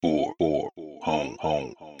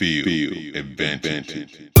home field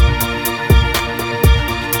advantage.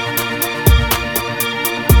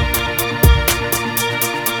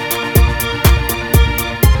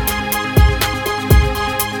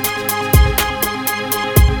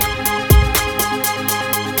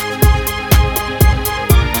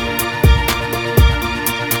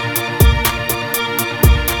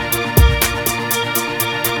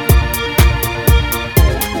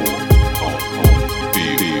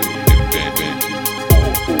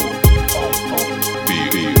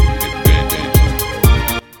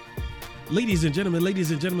 Ladies and gentlemen,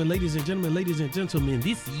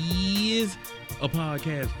 this is a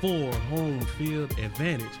podcast for Home Field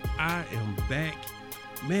Advantage. I am back.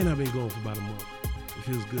 Man, I've been going for about a month. It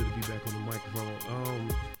feels good to be back on the microphone.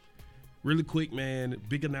 Really quick, man,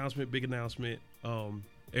 big announcement.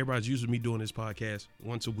 Everybody's used to me doing this podcast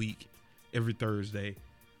once a week, every Thursday.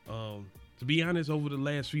 To be honest, over the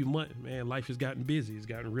last few months, man, life has gotten busy. It's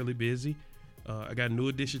gotten really busy. I got a new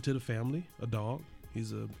addition to the family, a dog.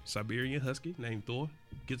 He's a Siberian Husky named Thor.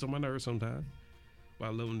 Gets on my nerves sometimes, but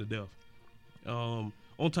I love him to death. On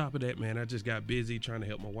top of that, man, I just got busy trying to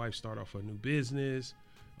help my wife start off her new business.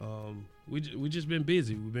 We just been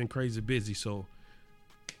busy. We've been crazy busy. So,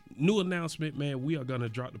 new announcement, man, we are going to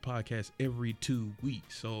drop the podcast every 2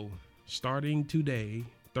 weeks. So, starting today,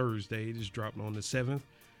 Thursday, just dropping on the 7th.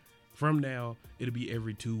 From now, it'll be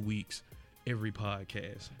every 2 weeks, every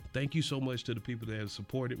podcast. Thank you so much to the people that have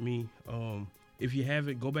supported me. If you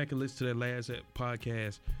haven't, go back and listen to that last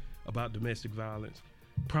podcast about domestic violence.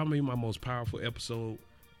 Probably my most powerful episode.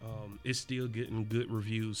 It's still getting good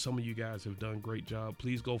reviews. Some of you guys have done a great job.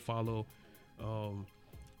 Please go follow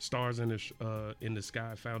Stars in the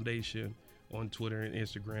Sky Foundation on Twitter and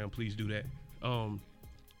Instagram. Please do that.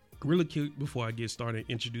 Really quick before I get started,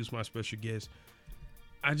 introduce my special guest.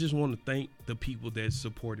 I just want to thank the people that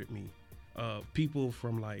supported me. People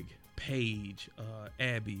from like Paige,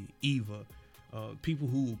 Abby, Eva. People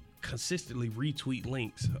who consistently retweet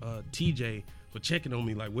links, TJ for checking on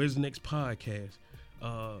me, like, where's the next podcast?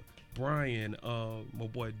 Brian, my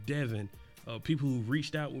boy Devin, people who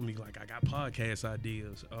reached out with me, like, I got podcast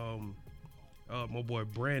ideas. My boy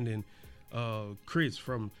Brandon, Chris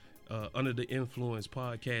from Under the Influence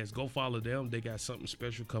podcast. Go follow them. They got something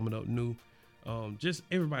special coming up new. Just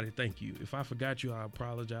everybody, thank you. If I forgot you, I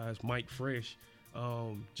apologize. Mike Fresh,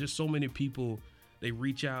 just so many people. They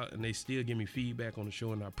reach out and they still give me feedback on the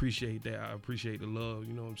show, and I appreciate that. I appreciate the love.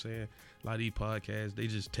 You know what I'm saying? A lot of these podcasts, they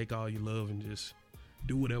just take all your love and just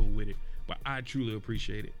do whatever with it. But I truly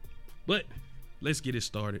appreciate it. But let's get it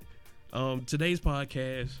started. Today's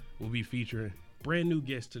podcast will be featuring brand new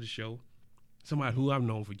guest to the show. Somebody who I've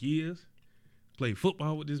known for years. Played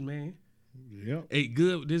football with this man. Yep. Ate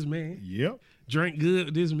good with this man. Yep. Drank good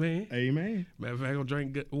with this man. Amen. Matter of fact, I'm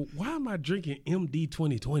drinking good. Why am I drinking MD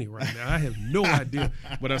 2020 right now? I have no idea.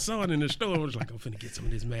 But I saw it in the store. I was like, I'm finna get some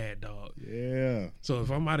of this Mad Dog. Yeah. So if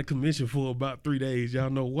I'm out of commission for about 3 days, y'all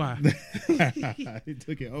know why. He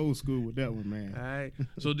took it old school with that one, man. All right.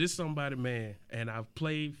 So this somebody, man, and I've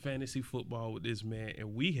played fantasy football with this man,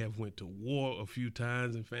 and we have went to war a few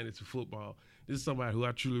times in fantasy football. This is somebody who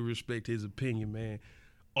I truly respect his opinion, man.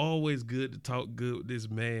 Always good to talk good with this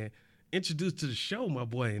man. Introduced to the show, my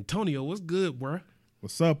boy Antonio. What's good, bro?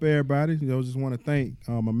 What's up, everybody? Just want to thank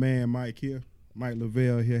my man Mike here, Mike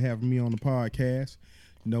Lavelle here, having me on the podcast.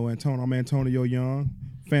 I'm Antonio Young.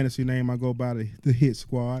 Fantasy name I go by the Hit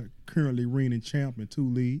Squad. Currently reigning champ in 2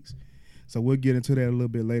 leagues. So we'll get into that a little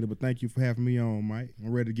bit later. But thank you for having me on, Mike.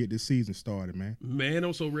 I'm ready to get this season started, man. Man,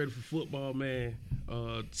 I'm so ready for football, man.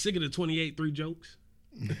 Sick of the 28-3 jokes.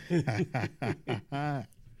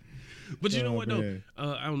 But you know what, though?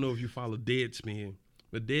 I don't know if you follow Deadspin,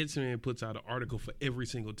 but Deadspin puts out an article for every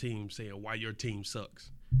single team saying why your team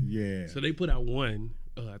sucks. Yeah. So they put out one,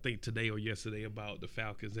 I think today or yesterday, about the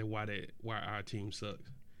Falcons and why our team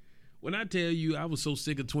sucks. When I tell you I was so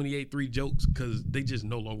sick of 28-3 jokes because they just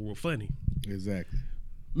no longer were funny. Exactly.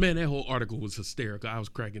 Man, that whole article was hysterical. I was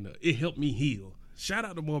cracking up. It helped me heal. Shout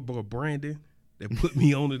out to my boy Brandon that put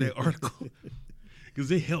me onto that article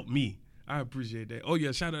because it helped me. I appreciate that. Oh,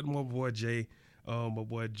 yeah, shout out to my boy Jay, my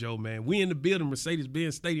boy Joe, man. We in the building,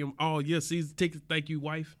 Mercedes-Benz Stadium all year. Season tickets. Thank you,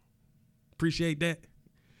 wife. Appreciate that.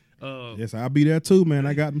 Yes, I'll be there too, man.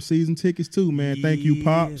 I got them season tickets too, man. Yeah. Thank you,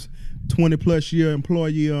 Pops. 20-plus year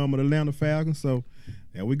employee of the Atlanta Falcons. So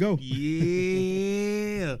there we go.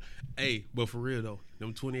 Yeah. Hey, but for real, though,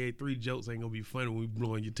 them 28-3 jokes ain't going to be funny when we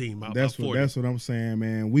blowing your team out. That's what I'm saying,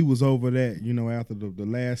 man. We was over that, after the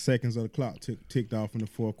last seconds of the clock ticked off in the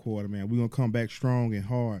fourth quarter, man. We're going to come back strong and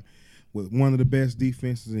hard with one of the best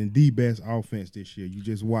defenses and the best offense this year. You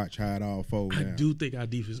just watch how it all folds I down. do think our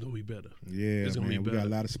defense is gonna be better. Yeah, It's gonna man. be We got better.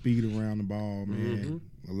 a lot of speed around the ball, man.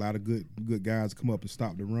 A lot of good guys come up and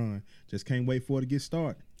stop the run. Just can't wait for it to get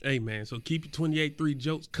started. Hey man, so keep your 28-3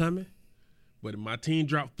 jokes coming. But if my team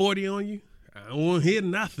drop 40 on you, I don't want to hear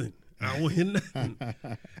nothing. I don't want to hear nothing.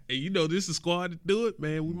 And you know this is a squad to do it,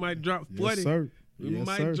 man. We might drop 40. Yes, sir. We Yes,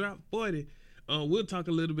 might sir. drop 40. We'll talk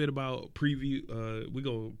a little bit about preview. We're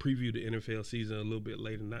going to preview the NFL season a little bit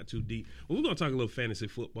later, not too deep. But we're going to talk a little fantasy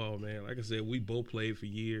football, man. Like I said, we both played for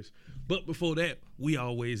years. But before that, we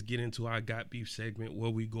always get into our Got Beef segment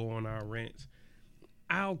where we go on our rants.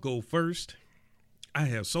 I'll go first. I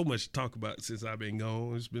have so much to talk about since I've been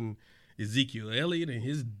gone. It's been Ezekiel Elliott and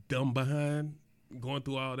his dumb behind going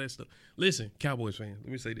through all that stuff. Listen, Cowboys fans,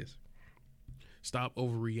 let me say this. Stop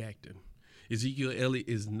overreacting. Ezekiel Elliott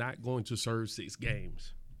is not going to serve 6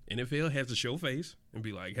 games. NFL has to show face and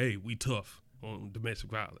be like, hey, we tough on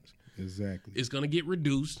domestic violence. Exactly. It's going to get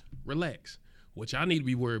reduced. Relax. What y'all need to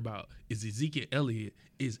be worried about is Ezekiel Elliott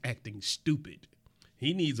is acting stupid.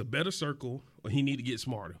 He needs a better circle or he need to get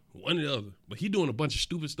smarter. One or the other. But he doing a bunch of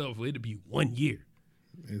stupid stuff for it to be 1 year.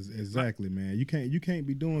 Exactly, man. You can't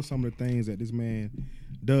be doing some of the things that this man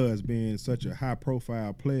does, being such a high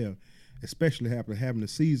profile player, especially after having the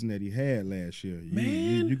season that he had last year.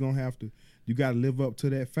 You're gonna have to. You got to live up to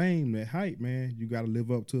that fame, that hype, man. You got to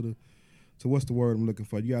live up to what's the word I'm looking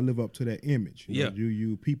for? You got to live up to that image. You know,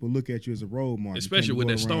 you people look at you as a role model, especially with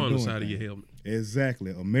that star on the side of your helmet.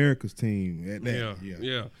 Exactly, America's team. At that.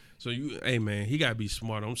 Yeah. So hey man, he gotta be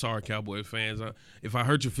smart. I'm sorry, Cowboys fans. If I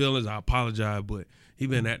hurt your feelings, I apologize. But he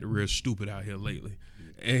been acting real stupid out here lately,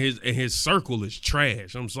 and his circle is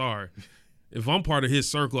trash. I'm sorry. If I'm part of his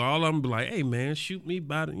circle, all I'm be like, hey man, shoot me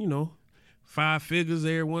by the 5 figures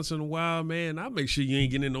there once in a while, man. I'll make sure you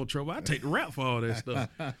ain't getting in no trouble. I take the rap for all that stuff.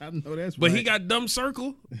 I know that's But right. he got dumb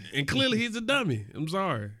circle, and clearly he's a dummy. I'm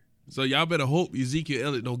sorry. So y'all better hope Ezekiel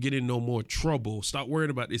Elliott don't get in no more trouble. Stop worrying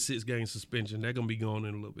about this 6-game suspension. They're going to be going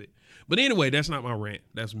in a little bit. But anyway, that's not my rant.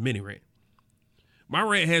 That's mini rant. My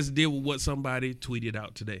rant has to deal with what somebody tweeted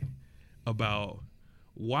out today about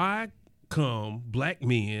why come black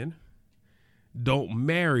men don't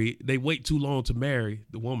marry, they wait too long to marry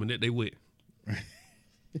the woman that they with.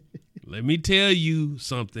 Let me tell you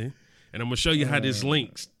something, and I'm going to show you how this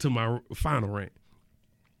links to my final rant.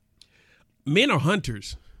 Men are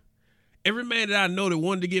hunters. Every man that I know that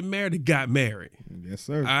wanted to get married got married. Yes,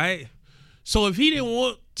 sir. All right? So if he didn't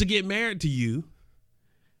want to get married to you,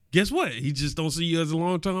 guess what? He just don't see you as a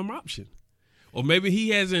long-term option. Or maybe he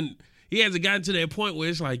hasn't gotten to that point where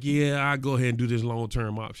it's like, yeah, I'll go ahead and do this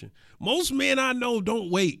long-term option. Most men I know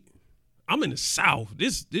don't wait. I'm in the South.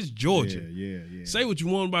 This Georgia. Yeah. Say what you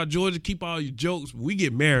want about Georgia. Keep all your jokes. We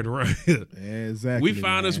get married around here. Exactly. We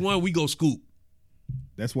find us man. one, we go scoop.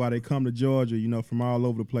 That's why they come to Georgia, from all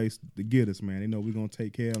over the place to get us, man. They know we're gonna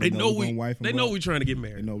take care of them. They know we're gonna wife them They know up. we're trying to get They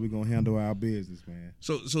married. know we're gonna handle our business, man.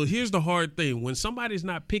 So here's the hard thing. When somebody's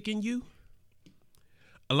not picking you,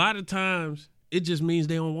 a lot of times it just means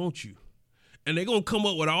they don't want you. And they're going to come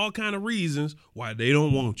up with all kind of reasons why they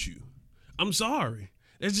don't want you. I'm sorry.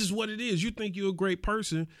 That's just what it is. You think you're a great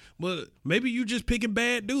person, but maybe you just picking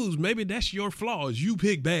bad dudes. Maybe that's your flaws. You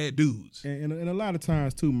pick bad dudes. And a lot of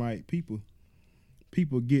times too, Mike, people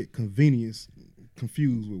get convenience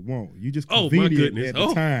confused with want. You just Oh, my convenient goodness. at the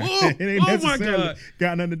Oh, time. oh, It ain't oh, my necessarily God.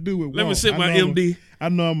 got nothing to do with Let me want. sip my I know MD. I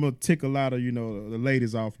know I'm gonna tick a lot of the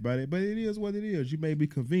ladies off about it, but it is what it is. You may be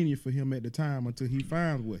convenient for him at the time until he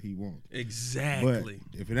finds what he wants. Exactly.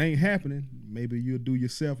 But if it ain't happening, maybe you'll do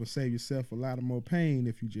yourself and save yourself a lot of more pain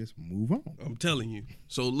if you just move on. I'm telling you.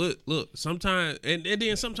 So look. Sometimes, and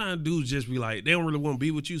then sometimes dudes just be like, they don't really want to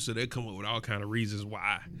be with you, so they come up with all kind of reasons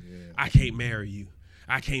why I can't marry you.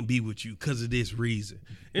 I can't be with you because of this reason.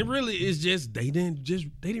 And really, it's just they didn't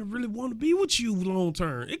really want to be with you long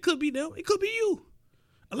term. It could be them. It could be you.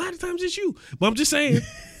 A lot of times it's you. But I'm just saying.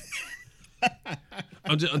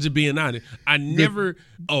 I'm just being honest. I never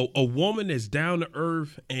a woman that's down to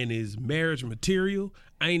earth and is marriage material.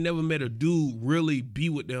 I ain't never met a dude really be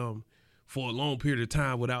with them for a long period of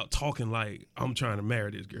time without talking like I'm trying to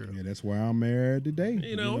marry this girl. Yeah, that's why I'm married today.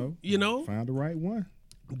 You know. Find the right one.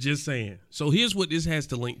 Just saying. So here's what this has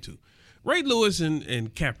to link to. Ray Lewis and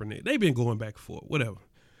Kaepernick, they've been going back and forth, whatever.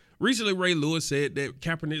 Recently, Ray Lewis said that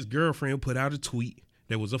Kaepernick's girlfriend put out a tweet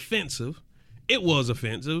that was offensive. It was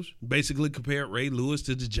offensive. Basically compared Ray Lewis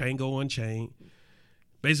to the Django Unchained.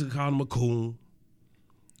 Basically called him a coon.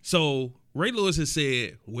 So Ray Lewis has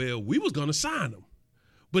said, well, we was going to sign him.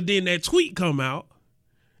 But then that tweet come out,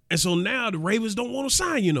 and so now the Ravens don't want to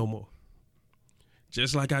sign you no more.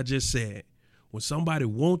 Just like I just said. When somebody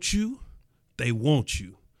wants you, they want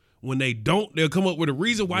you. When they don't, they'll come up with a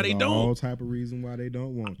reason why they don't. All type of reason why they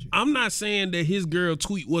don't want you. I'm not saying that his girl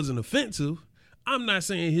tweet wasn't offensive. I'm not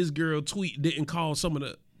saying his girl tweet didn't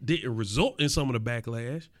result in some of the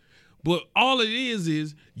backlash. But all it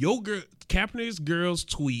is your girl, Kaepernick's girl's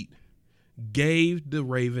tweet gave the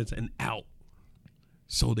Ravens an out.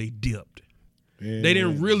 So they dipped. Yeah, they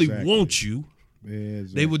didn't really exactly. want you. Yeah,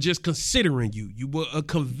 exactly. They were just considering you. You were a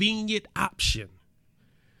convenient option.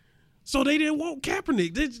 So they didn't want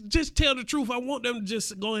Kaepernick. They just tell the truth. I want them to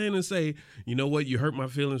just go ahead and say, you know what, you hurt my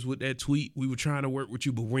feelings with that tweet. We were trying to work with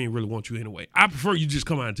you, but we didn't really want you anyway. I prefer you just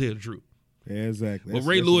come out and tell the truth. Yeah, exactly. But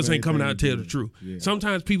Ray Lewis ain't coming out and tell the truth. Yeah.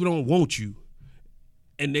 Sometimes people don't want you,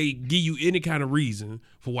 and they give you any kind of reason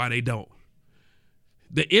for why they don't.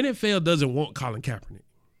 The NFL doesn't want Colin Kaepernick.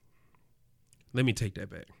 Let me take that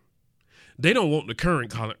back. They don't want the current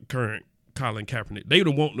Colin Kaepernick. They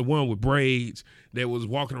don't want the one with braids that was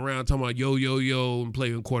walking around talking about yo, yo, yo and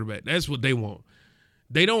playing quarterback. That's what they want.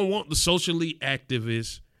 They don't want the socially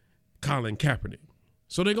activist Colin Kaepernick.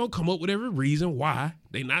 So they're going to come up with every reason why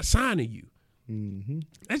they're not signing you. Mm-hmm.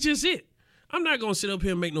 That's just it. I'm not going to sit up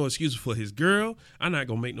here and make no excuses for his girl. I'm not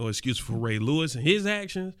going to make no excuses for Ray Lewis and his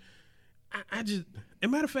actions. As a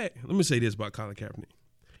matter of fact, let me say this about Colin Kaepernick.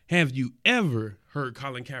 Have you ever heard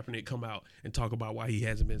Colin Kaepernick come out and talk about why he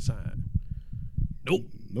hasn't been signed? Nope.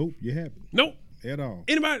 Nope, you haven't. Nope. At all.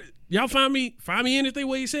 Anybody, y'all find me anything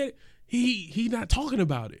where he said it? He not talking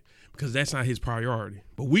about it because that's not his priority.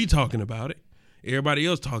 But we talking about it. Everybody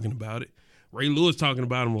else talking about it. Ray Lewis talking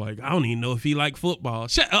about him like, I don't even know if he like football.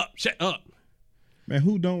 Shut up. Man,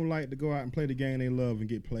 who don't like to go out and play the game they love and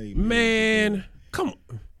get played? Man, come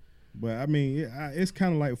on. But, I mean, it's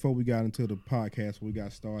kind of like before we got into the podcast, when we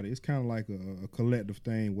got started, it's kind of like a collective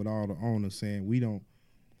thing with all the owners saying we don't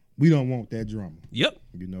want that drama. Yep.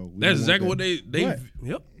 You know, that's exactly what they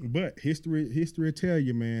yep. But history will tell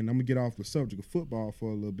you, man, I'm going to get off the subject of football for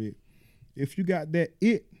a little bit. If you got that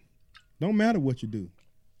don't matter what you do.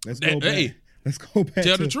 Let's go back. Hey, let's go back.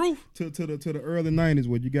 Tell the truth. To the early 90s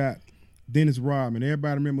where you got Dennis Rodman.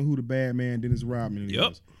 Everybody remember who the bad man Dennis Rodman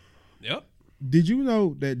was. Yep. Did you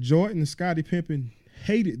know that Jordan and Scottie Pippen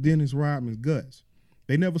hated Dennis Rodman's guts?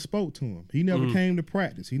 They never spoke to him. He never came to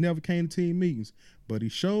practice. He never came to team meetings. But he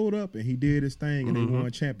showed up and he did his thing and they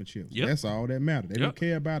won championships. Yep. That's all that mattered. They don't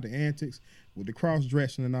care about the antics with the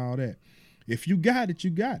cross-dressing and all that. If you got it,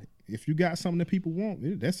 you got it. If you got something that people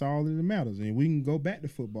want, that's all that matters. And we can go back to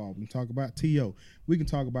football. We can talk about T.O. We can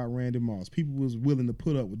talk about Randy Moss. People was willing to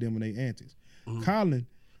put up with them and their antics. Colin,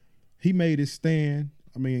 he made his stand.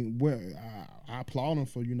 I mean, I applaud him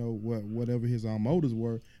for, whatever his motives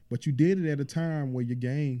were, but you did it at a time where your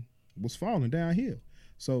game was falling downhill.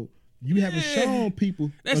 So you haven't shown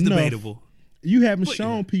people that's enough. Debatable. You haven't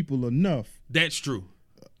shown people enough. That's true.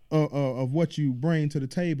 Of what you bring to the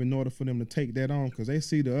table in order for them to take that on, because they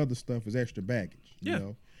see the other stuff as extra baggage. You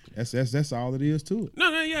know? That's all it is to it.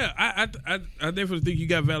 No, yeah. I definitely think you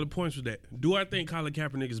got valid points with that. Do I think Colin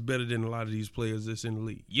Kaepernick is better than a lot of these players that's in the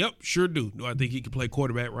league? Yep, sure do. Do I think he can play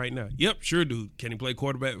quarterback right now? Yep, sure do. Can he play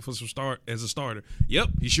quarterback as a starter? Yep,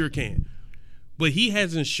 he sure can. But he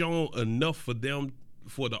hasn't shown enough for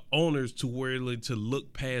the owners to willing to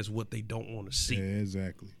look past what they don't want to see. Yeah,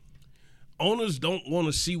 exactly. Owners don't want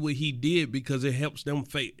to see what he did because it helps them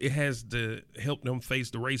has to help them face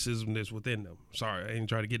the racism that's within them. Sorry, I ain't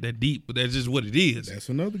trying to get that deep, but that's just what it is. That's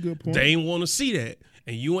another good point. They ain't want to see that,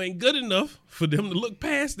 and you ain't good enough for them to look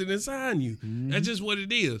past it and sign you. That's just what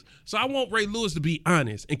it is. So I want Ray Lewis to be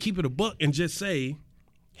honest and keep it a buck and just say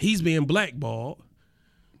he's being blackballed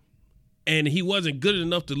and he wasn't good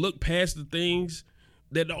enough to look past the things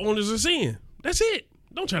that the owners are seeing. That's it.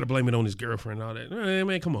 Don't try to blame it on his girlfriend and all that.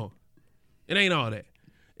 Man, come on. It ain't all that.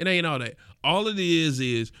 All it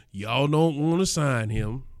is y'all don't want to sign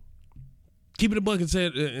him. Keep it a buck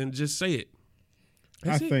and just say it.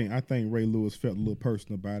 I think Ray Lewis felt a little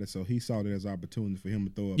personal about it, so he saw that as an opportunity for him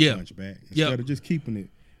to throw a punch back instead of just keeping it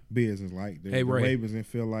business like. The Ravens didn't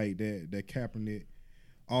feel like that Kaepernick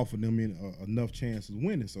offered them enough chances of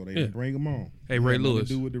winning, so they didn't bring him on. Hey, Ray Lewis.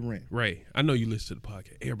 To do with the rent. Ray, I know you listen to the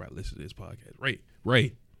podcast. Everybody listen to this podcast.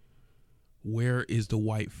 Ray, where is the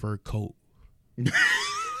white fur coat? I'm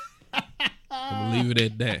gonna leave it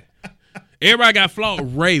at that. Everybody got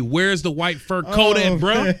flawed. Ray, where's the white fur coat at,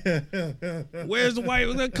 bro? Where's the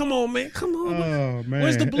white? Come on, man. Man.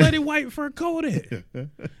 Where's the bloody white fur coat at?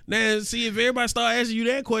 Now, see, if everybody start asking you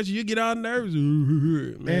that question, you get all nervous.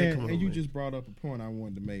 Man, come on, and you just brought up a point I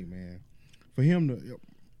wanted to make, man. For him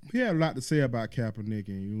he had a lot to say about Kaepernick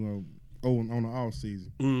and on the off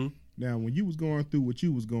season. Mm-hmm. Now, when you was going through what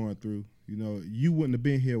you was going through, You know, you wouldn't have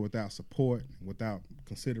been here without support, without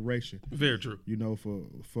consideration. Very true. You know,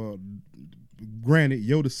 for granted,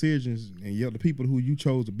 your decisions and the people who you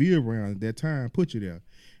chose to be around at that time put you there.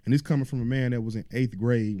 And it's coming from a man that was in 8th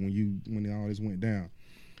grade when all this went down.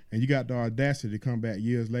 And you got the audacity to come back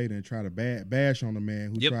years later and try to bash on a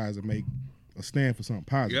man who tries to make a stand for something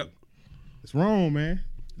positive. Yep. It's wrong, man.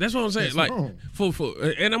 That's what I'm saying. It's like, wrong.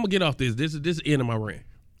 And I'm gonna get off this. This is the end of my rant.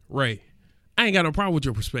 Ray, I ain't got no problem with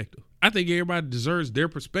your perspective. I think everybody deserves their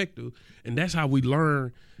perspective, and that's how we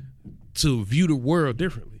learn to view the world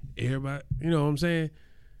differently. Everybody, you know what I'm saying?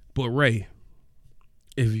 But Ray,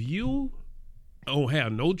 if you don't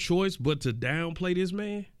have no choice but to downplay this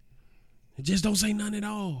man, just don't say nothing at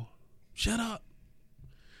all. Shut up.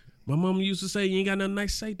 My mama used to say, you ain't got nothing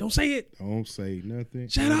nice to say. Don't say it. Don't say nothing.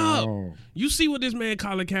 Shut up. all. You see what this man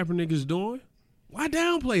Colin Kaepernick is doing? Why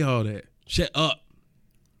downplay all that? Shut up.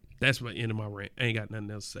 That's my end of my rant. I ain't got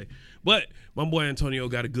nothing else to say. But my boy Antonio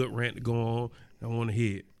got a good rant to go on. I want to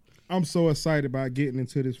hear it. I'm so excited about getting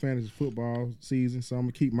into this fantasy football season, so I'm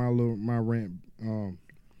gonna keep my little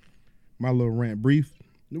rant brief.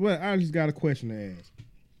 Well, I just got a question to ask.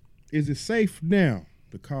 Is it safe now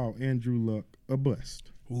to call Andrew Luck a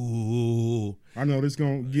bust? Ooh. I know this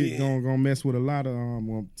gonna mess with a lot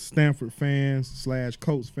of Stanford fans /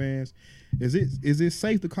 Colts fans. Is it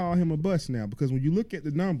safe to call him a bust now? Because when you look at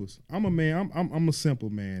the numbers, I'm a simple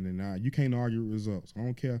man, and you can't argue with results. I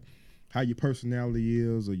don't care how your personality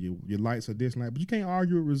is or your likes or dislikes, but you can't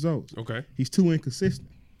argue with results. Okay. He's too inconsistent.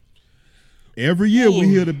 Every year we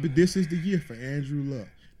hear this is the year for Andrew Luck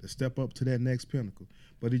to step up to that next pinnacle.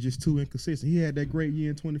 But he's just too inconsistent. He had that great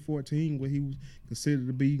year in 2014 where he was considered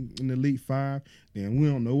to be in the Elite 5. Then we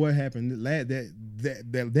don't know what happened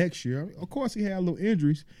that next year. Of course, he had little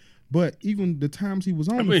injuries, but even the times he was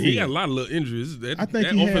on the field, he got a lot of little injuries. I think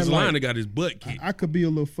that he offensive had, line that got his butt kicked. I could be a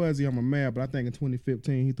little fuzzy on my math, but I think in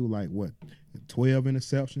 2015 he threw 12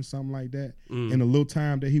 interceptions, something like that, in a little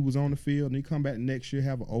time that he was on the field. And he come back next year,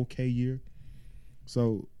 have an okay year.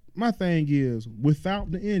 So my thing is,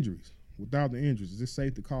 without the injuries, is it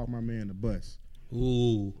safe to call my man a bust?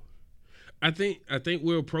 Ooh, I think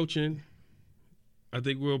we're approaching. I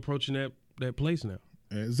think we're approaching that place now.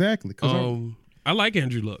 Exactly. I like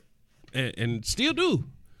Andrew Luck, and still do.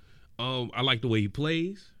 I like the way he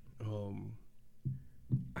plays.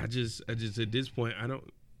 I just at this point, I don't.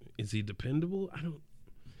 Is he dependable? I don't.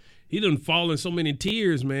 He doesn't fall in so many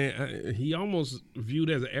tiers, man. He almost viewed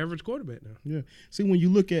as an average quarterback now. Yeah. See, when you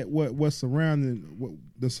look at what's surrounding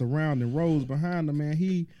the surrounding roles behind him, man,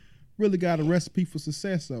 he really got a recipe for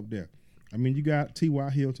success up there. I mean, you got T.Y.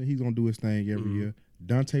 Hilton. He's gonna do his thing every year.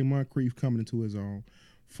 Dante Moncrief coming into his own.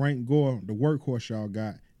 Frank Gore, the workhorse y'all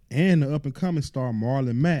got, and the up and coming star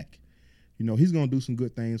Marlon Mack. You know, he's gonna do some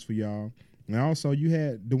good things for y'all. And also, you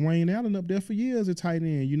had Dwayne Allen up there for years at tight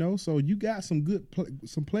end, you know, so you got some good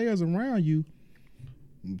some players around you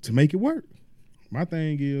to make it work. My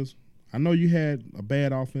thing is, I know you had a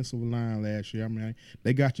bad offensive line last year. I mean,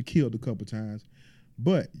 they got you killed a couple times,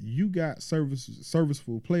 but you got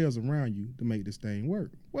serviceable players around you to make this thing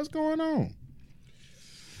work. What's going on?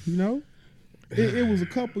 You know, it was a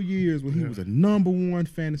couple years where he was a #1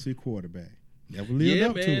 fantasy quarterback. Never lived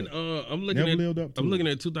up to it. I'm looking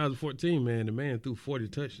at 2014, man. The man threw 40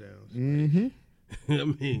 touchdowns. Mm-hmm. I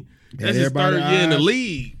mean, that's his third year in the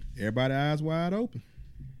league. Everybody's eyes wide open.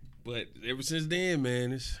 But ever since then,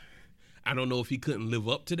 man, I don't know if he couldn't live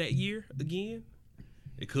up to that year again.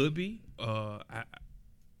 It could be.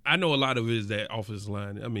 I know a lot of it is that offensive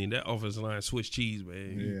line. I mean, that offensive line Swiss cheese,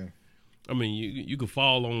 man. Yeah. I mean, you can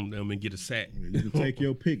fall on them and get a sack. You can take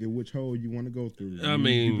your pick at which hole you want to go through. I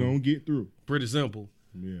mean, you're going to get through. Pretty simple.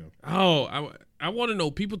 Yeah. Oh, I want to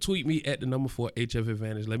know. People tweet me at the #4 HF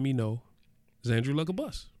Advantage. Let me know. Is Andrew Luck a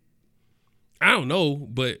bust? I don't know,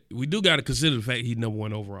 but we do got to consider the fact he's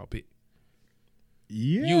 #1 overall pick.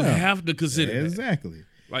 Yeah. You have to consider that. Exactly.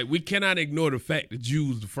 Like, we cannot ignore the fact that you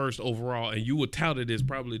was the first overall, and you were touted as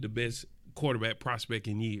probably the best quarterback prospect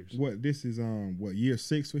in years. This is year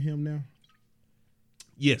 6 for him now?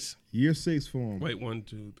 Yes. Year 6 for him. Wait, 1,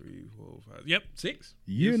 2, 3, 4, 5. Yep, 6.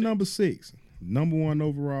 Year number 6. #1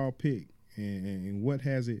 overall pick. And what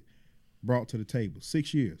has it brought to the table?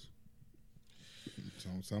 6 years.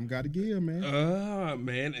 Something got to give, man.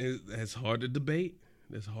 Man, that's hard to debate.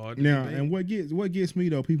 That's hard to now, debate. And what gets me,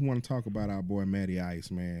 though, people want to talk about our boy Matty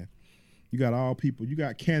Ice, man. You got you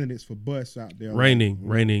got candidates for busts out there. Reigning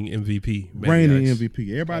MVP. Reigning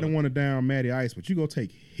MVP. Everybody want to down Matty Ice, but you go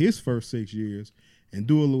take his first 6 years and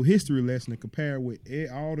do a little history lesson and compare with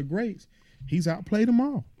all the greats. He's outplayed them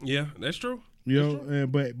all. Yeah, that's true. You know,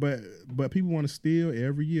 and but people want to steal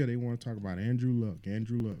every year. They want to talk about Andrew Luck.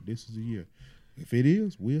 Andrew Luck. This is the year. If it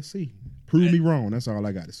is, we'll see. Prove me wrong. That's all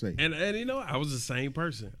I got to say. And you know, I was the same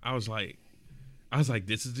person. I was like,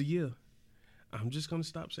 this is the year. I'm just gonna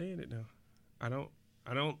stop saying it now. I don't.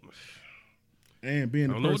 And being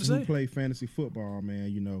the person who played fantasy football,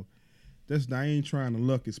 man, you know, I ain't trying to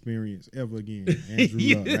luck experience ever again.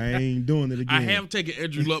 Andrew Luck. I ain't doing it again. I have taken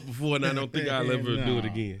Andrew Luck before, and I don't think I'll ever do it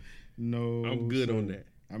again. No, I'm good on that.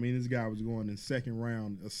 I mean, this guy was going in second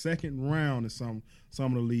round in some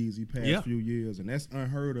of the leagues he past few years, and that's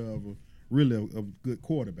unheard of good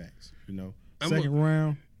quarterbacks. You know, second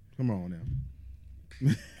round. Come on now.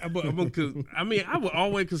 I mean, I would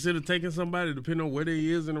always consider taking somebody depending on where they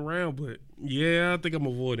is in the round, but yeah, I think I'm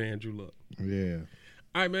avoiding Andrew Luck. Yeah.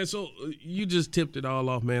 All right, man, so you just tipped it all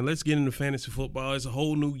off, man. Let's get into fantasy football. It's a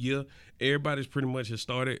whole new year. Everybody's pretty much has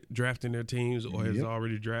started drafting their teams or has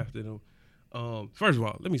already drafted them. First of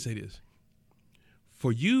all, let me say this.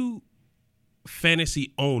 For you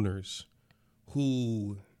fantasy owners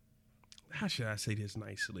who, how should I say this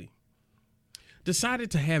nicely,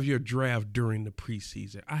 decided to have your draft during the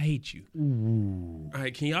preseason, I hate you. Ooh. All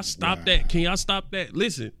right, can y'all stop that? Can y'all stop that?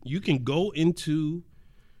 Listen, you can go into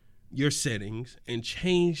your settings and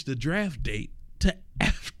change the draft date to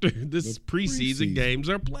after the preseason games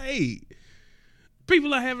are played.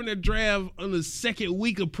 People are having their draft on the second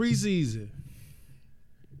week of preseason.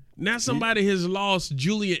 Now somebody has lost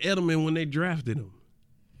Julian Edelman when they drafted him.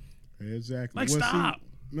 Exactly. Like, stop.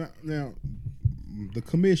 See, now, the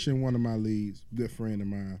commission, one of my leagues, good friend of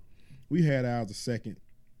mine, we had ours the second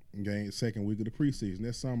week of the preseason.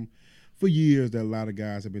 That's something for years that a lot of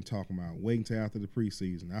guys have been talking about, waiting till after the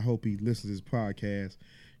preseason. I hope he listens to his podcast.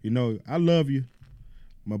 You know, I love you.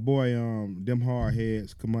 My boy, them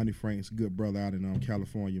hardheads, Kamani Frank's a good brother out in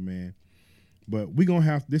California, man. But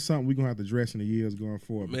this is something we're going to have to address in the years going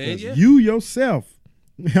forward. Man, because you yourself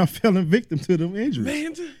have fallen victim to them injuries.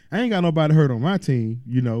 Man. I ain't got nobody hurt on my team,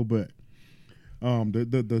 you know, but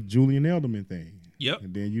the Julian Edelman thing. Yep.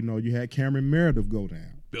 And then, you know, you had Cameron Meredith go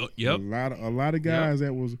down. Yep. A lot of guys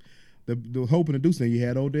that was the hoping to do something. You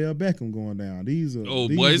had Odell Beckham going down.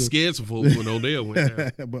 It scared some folks when Odell went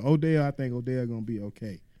down. But I think Odell gonna be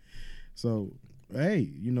okay. So,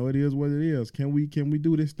 hey, you know, it is what it is. Can we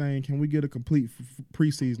do this thing? Can we get a complete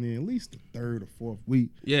preseason in at least the third or fourth week?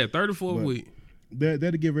 Yeah, third or fourth week.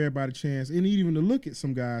 That'll give everybody a chance, and even to look at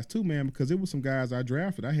some guys too, man, because it was some guys I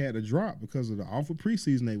drafted. I had to drop because of the awful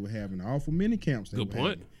preseason they were having, the awful mini camps they were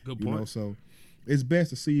having. Good point. Know, so it's best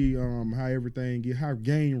to see how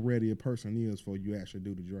game ready a person is before you actually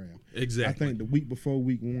do the draft. Exactly. I think the week before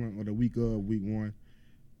week one or the week of week one,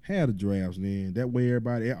 have the drafts then. That way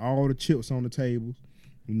everybody, all the chips on the tables.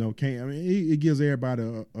 You know, it gives everybody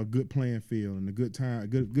a good playing field and a good time,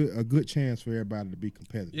 a good chance for everybody to be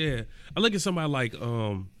competitive. Yeah, I look at somebody like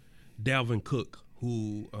Dalvin Cook,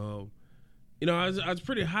 who, you know, I was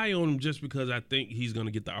pretty high on him just because I think he's going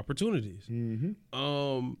to get the opportunities.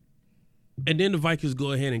 Mm-hmm. And then the Vikings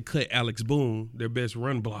go ahead and cut Alex Boone, their best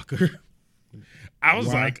run blocker. I was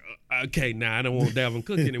like, okay, nah, I don't want Dalvin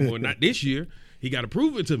Cook anymore. Not this year. He got to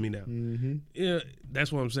prove it to me now. Mm-hmm. Yeah,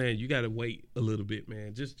 that's what I'm saying. You got to wait a little bit,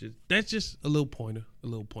 man. That's just a little pointer.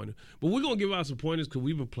 But we're gonna give out some pointers because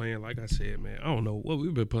we've been playing, like I said, man. I don't know what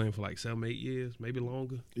we've been playing for like 7-8 years, maybe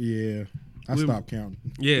longer. Yeah, I stopped counting.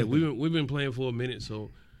 Yeah, we've been playing for a minute, so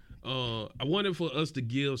I wanted for us to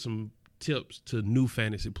give some tips to new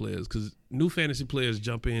fantasy players because new fantasy players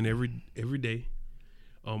jump in every day.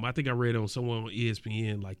 I think I read on someone on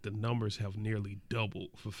ESPN like the numbers have nearly doubled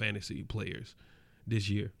for fantasy players this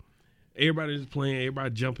year. Everybody's playing,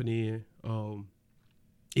 everybody jumping in.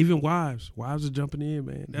 Even wives are jumping in,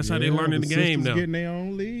 man. That's how they learning the game now. Getting their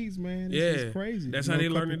own leagues, man. It's crazy. That's how they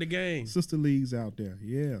learning the game. Sister leagues out there,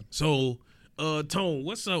 yeah. So, Tone,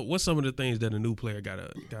 what's some of the things that a new player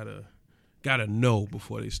gotta know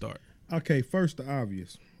before they start? Okay, first the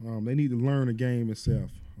obvious. They need to learn the game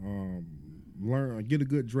itself. Get a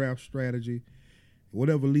good draft strategy.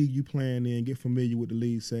 Whatever league you playing in, get familiar with the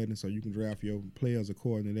league settings so you can draft your players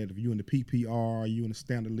according to that. If you in the PPR, you in the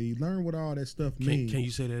standard league, learn what all that stuff means. Can you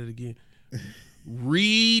say that again?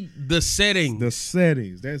 Read the settings. The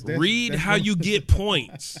settings. Read how you get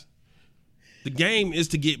points. The game is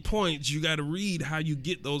to get points. You got to read how you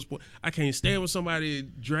get those points. I can't stand when somebody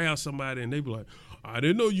draft somebody and they be like, I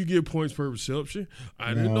didn't know you get points per reception.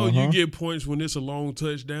 I didn't know you get points when it's a long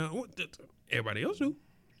touchdown. Everybody else knew.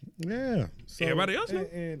 Yeah. So, everybody else knew.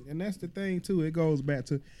 And that's the thing, too. It goes back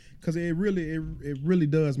to – because it really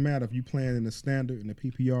does matter if you playing in the standard and the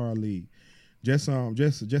PPR league. Just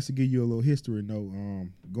to give you a little history note,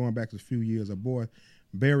 going back to a few years, a boy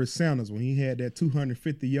Barry Sanders, when he had that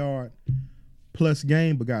 250-yard plus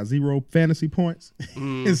game but got 0 fantasy points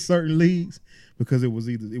in certain leagues because it was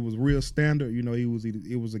real standard. You know, it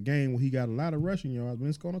was a game where he got a lot of rushing yards but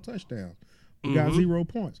he scored a touchdown. He got 0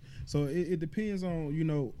 points. So it depends on, you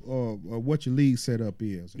know, what your league setup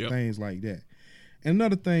is and things like that. And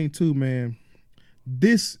another thing too, man,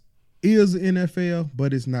 this is the NFL,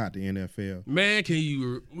 but it's not the NFL. Man,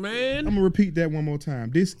 I'm going to repeat that one more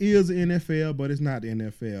time. This is the NFL, but it's not the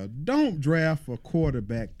NFL. Don't draft a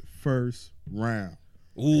quarterback the first round.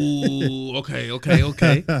 Ooh, okay. You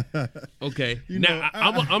now,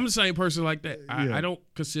 know, I'm the same person like that. I don't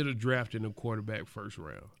consider drafting a quarterback first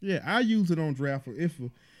round. Yeah, I usually don't draft if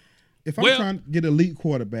I'm trying to get an elite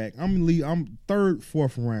quarterback, I'm third,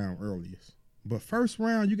 fourth round earliest. But first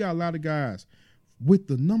round, you got a lot of guys with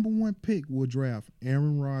the number 1 pick will draft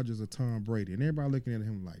Aaron Rodgers or Tom Brady, and everybody looking at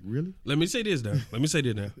him like, really? Let me say this now.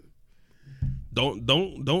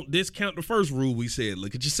 Don't discount the first rule we said.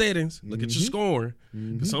 Look at your settings. Look at your scoring.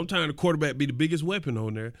 Because sometimes the quarterback be the biggest weapon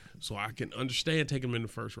on there, so I can understand taking him in the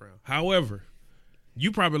first round. However,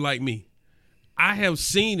 you probably like me. I have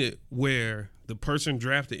seen it where the person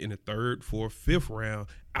drafted in the 3rd, 4th, 5th round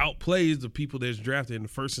outplays the people that's drafted in the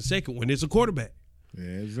 1st and 2nd when it's a quarterback. Yeah,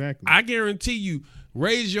 exactly. I guarantee you,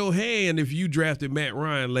 raise your hand if you drafted Matt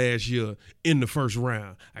Ryan last year in the 1st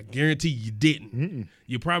round. I guarantee you didn't.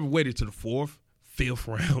 You probably waited to the 4th, 5th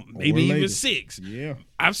round, maybe even 6th. Yeah.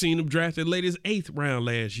 I've seen him drafted late as 8th round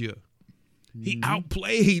last year. He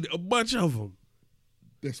outplayed a bunch of them.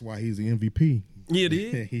 That's why he's the MVP. Yeah, it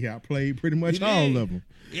is. He outplayed pretty much all of them.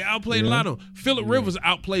 He outplayed a lot of them. Phillip Rivers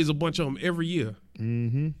outplays a bunch of them every year.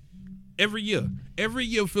 Every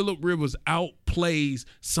year, Phillip Rivers outplays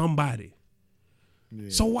somebody. Yeah.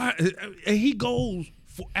 So why? And he goes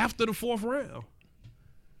after the 4th round.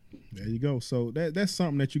 There you go. So that's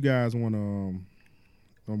something that you guys want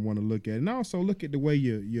to look at, and also look at the way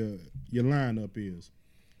your lineup is.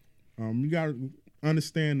 You got to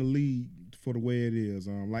understand the league for the way it is.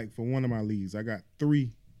 Like for one of my leagues, I got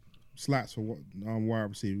 3 slots for wide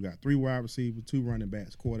receiver. We got 3 wide receivers, 2 running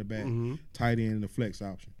backs, quarterback, tight end, and the flex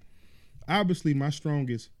option. Obviously, my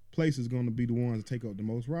strongest place is going to be the ones that take up the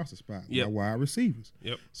most roster spots, my wide receivers.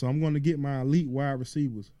 So I'm going to get my elite wide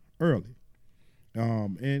receivers early.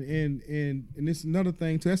 And this is another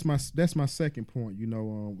thing too. That's my second point. You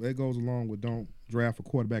know, that goes along with don't draft a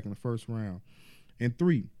quarterback in the 1st round. And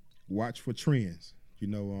 3, watch for trends. You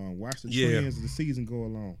know, watch the trends as the season go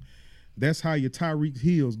along. That's how your Tyreek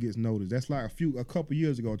Hill gets noticed. That's like a couple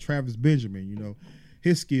years ago, Travis Benjamin. You know,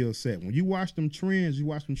 his skill set. When you watch them trends, you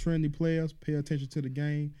watch them trendy players. Pay attention to the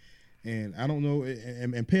game, and I don't know,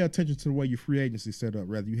 and pay attention to the way your free agency set up.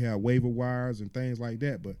 Rather, you have waiver wires and things like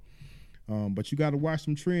that, but you got to watch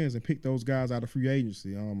some trends and pick those guys out of free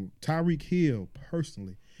agency. Tyreek Hill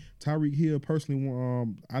personally,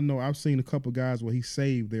 I know I've seen a couple guys where he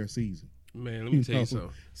saved their season. Man, let me tell you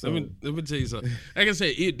something. Let me tell you something. Like I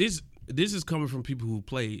said, this is coming from people who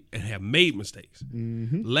played and have made mistakes.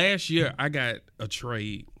 Last year, I got a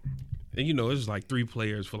trade, and you know, it was like 3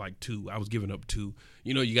 players for like 2. I was giving up 2.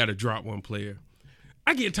 You know, you got to drop 1 player.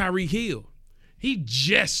 I get Tyreek Hill. He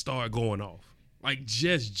just started going off. Like,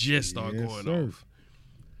 just started going off.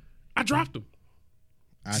 I dropped him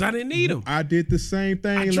because I didn't need him. I did the same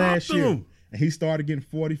thing last year. And he started getting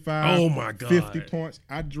 45, 50 points.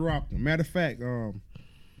 I dropped him. Matter of fact,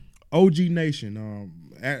 OG Nation,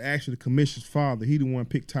 actually the commissioner's father, he the one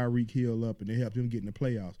picked Tyreek Hill up and they helped him get in the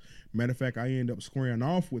playoffs. Matter of fact, I ended up squaring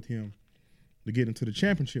off with him to get into the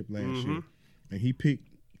championship last year. And he picked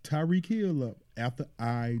Tyreek Hill up after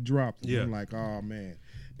I dropped him. I'm like, oh, man.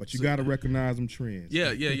 But you got to recognize them trends. Yeah.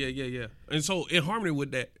 And so in harmony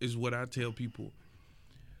with that is what I tell people.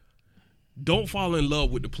 Don't fall in love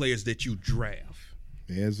with the players that you draft.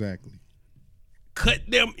 Exactly. Cut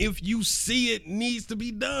them if you see it needs to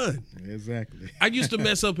be done. Exactly. I used to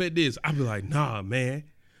mess up at this. I'd be like, nah, man,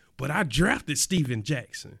 but I drafted Steven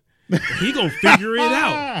Jackson. He gonna figure it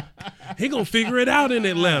out. He gonna figure it out in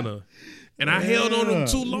Atlanta. And I held on him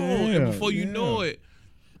too long. And before you know it,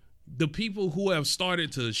 the people who have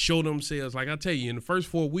started to show themselves, like I tell you, in the first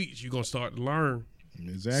 4 weeks, you're gonna start to learn.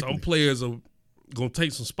 Exactly. Some players are gonna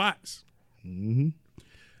take some spots.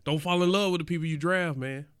 Don't fall in love with the people you draft,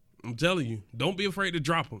 man. I'm telling you. Don't be afraid to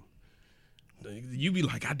drop them. You be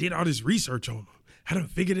like, I did all this research on him. I done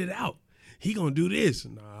figured it out. He gonna do this.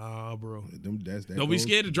 Nah, bro. Don't be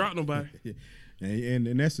scared to drop nobody.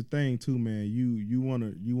 And that's the thing too, man. You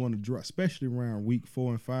wanna drop, especially around week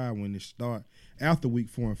 4 and 5 when it start. After week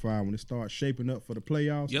 4 and 5 when it starts shaping up for the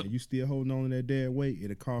playoffs, and you still holding on to that dead weight,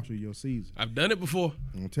 it'll cost you your season. I've done it before.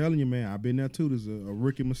 I'm telling you, man. I've been there too. There's a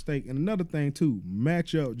rookie mistake, and another thing too,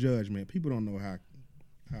 matchup judgment. People don't know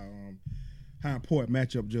how important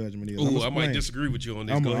matchup judgment is. Ooh, I might disagree with you on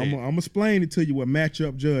this. Go ahead. I'm gonna explain it to you what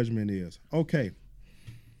matchup judgment is. Okay.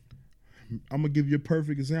 I'm gonna give you a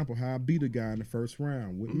perfect example how I beat a guy in the first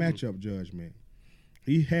round with matchup judgment.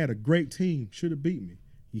 He had a great team, should have beat me.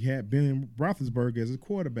 He had Ben Roethlisberger as a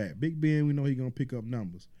quarterback. Big Ben, we know he's gonna pick up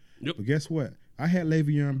numbers. Yep. But guess what? I had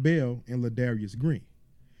Le'Veon Bell and Ladarius Green.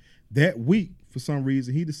 That week, for some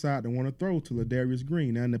reason, he decided to want to throw to Ladarius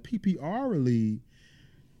Green. Now in the PPR league,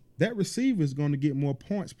 that receiver is going to get more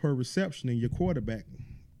points per reception than your quarterback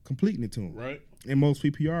completing it to him. Right. In most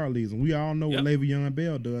PPR leagues. And we all know what Le'Veon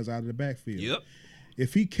Bell does out of the backfield. Yep.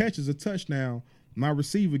 If he catches a touchdown, my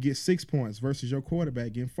receiver gets 6 points versus your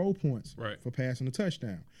quarterback getting 4 points for passing a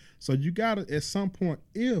touchdown. So you got to, at some point,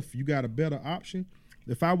 if you got a better option,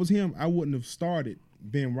 if I was him, I wouldn't have started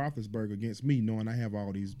Ben Roethlisberger against me knowing I have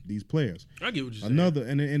all these players. I get what you're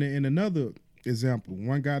saying. Another example,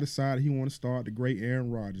 one guy decided he want to start the great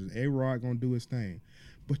Aaron Rodgers. A-Rod going to do his thing.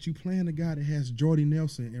 But you playing a guy that has Jordy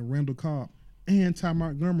Nelson and Randall Cobb and Ty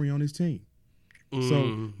Montgomery on his team.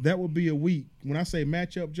 So that would be a week. When I say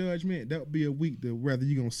matchup judgment, that would be a week to whether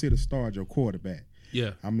you're going to sit or start your quarterback.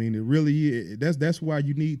 Yeah. I mean, it really is. That's why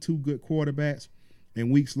you need 2 good quarterbacks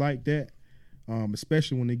in weeks like that,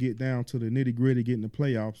 especially when they get down to the nitty-gritty, getting the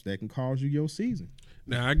playoffs, that can cause you your season.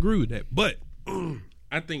 Now, I agree with that. But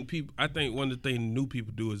I think one of the things new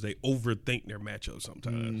people do is they overthink their matchup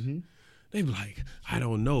sometimes. Mm-hmm. They be like, I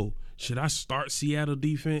don't know. Should I start Seattle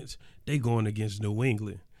defense? They going against New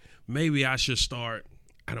England. Maybe I should start,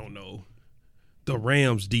 I don't know, the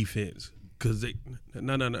Rams defense. Because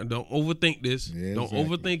no. Don't overthink this. Yeah, don't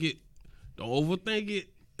overthink it. Don't overthink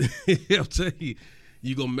it. I'm telling you,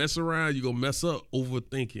 you're going to mess around. You're going to mess up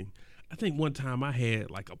overthinking. I think one time I had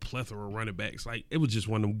like a plethora of running backs. Like, it was just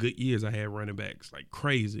one of them good years I had running backs, like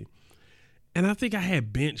crazy. And I think I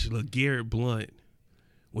had benched LeGarrette Blount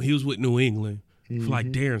when he was with New England for like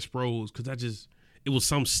Darren Sproles, because it was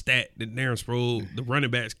some stat that Darren Sproles, the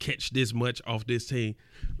running backs catch this much off this team.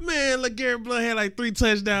 Man, LeGarrette Blount had like 3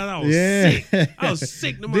 touchdowns. I was sick. I was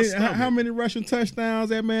sick to my stomach. How many rushing touchdowns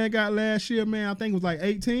that man got last year, man? I think it was like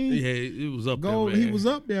 18. Yeah, it was up there, man. He was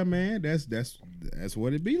up there, man. That's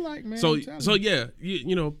what it be like, man. So yeah,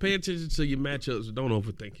 you know, pay attention to your matchups. Don't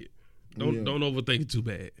overthink it. Don't overthink it too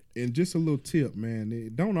bad. And just a little tip, man.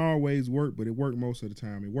 It don't always work, but it worked most of the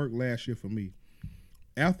time. It worked last year for me.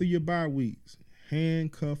 After your bye weeks,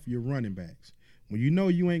 handcuff your running backs. When you know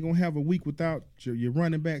you ain't gonna have a week without your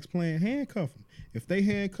running backs playing, handcuff them. If they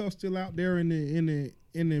handcuffs still out there in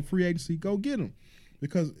the free agency, go get them.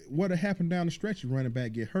 Because what'll happen down the stretch, your running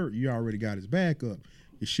back get hurt, you already got his back up.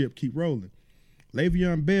 Your ship keep rolling.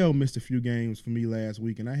 Le'Veon Bell missed a few games for me last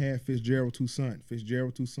week, and I had Fitzgerald Toussaint.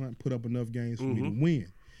 Fitzgerald Toussaint put up enough games for me to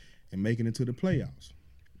win and make it into the playoffs.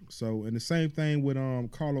 So, and the same thing with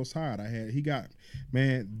Carlos Hyde.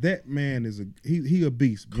 That man is he a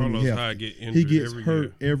beast. Carlos Hyde get injured. He gets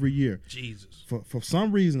hurt every year. Jesus. For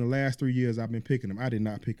some reason, the last 3 years I've been picking him. I did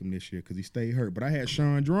not pick him this year because he stayed hurt. But I had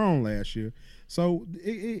Sean Jerome last year, so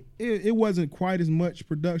it wasn't quite as much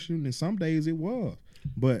production. And some days it was.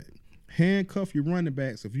 But handcuff your running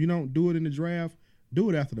backs. If you don't do it in the draft, do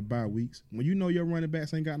it after the bye weeks. When you know your running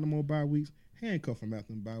backs ain't got no more bye weeks, handcuff them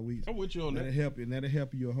after the bye weeks. I'm with you on that. That'll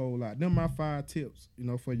help you a whole lot. Them my 5 tips,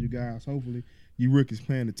 for you guys. Hopefully you rookies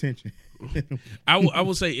paying attention. I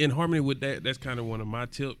will say in harmony with that, that's kind of one of my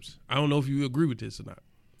tips. I don't know if you agree with this or not.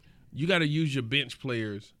 You got to use your bench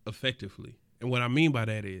players effectively. And what I mean by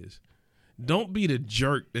that is, don't be the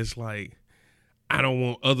jerk that's like, I don't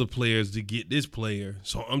want other players to get this player,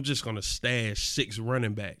 so I'm just going to stash 6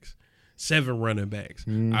 running backs, 7 running backs.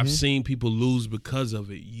 I've seen people lose because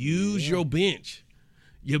of it. Use your bench.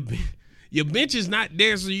 Your bench is not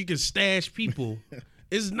there so you can stash people.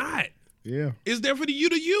 It's not. Yeah. It's there for you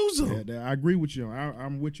to use them. Yeah, I agree with you.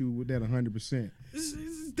 I'm with you with that 100%.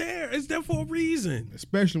 It's there. It's there for a reason.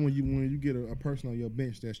 Especially when you get a person on your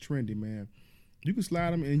bench that's trendy, man. You can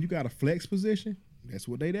slide them, and you got a flex position. That's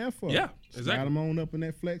what they there for. Yeah, exactly. Slide them on up in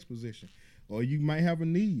that flex position. Or you might have a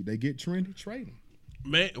need. They get trendy, trade them.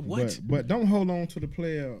 Man, what? But don't hold on to the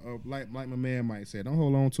player like my man might say. Don't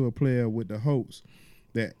hold on to a player with the hopes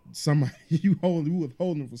that somebody you was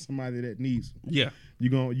holding for somebody that needs them. Yeah.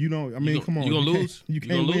 Come on. You gonna lose? You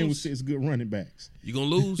can't win with 6 good running backs. You gonna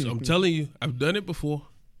lose. I'm telling you, I've done it before.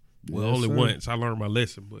 Well, Yes, only sir. once. I learned my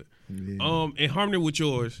lesson, but Yeah. in harmony with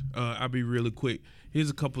yours, I'll be really quick. Here's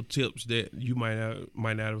a couple tips that you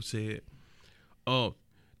might not have said.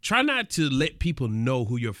 Try not to let people know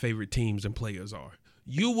who your favorite teams and players are.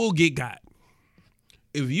 You will get got.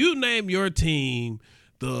 If you name your team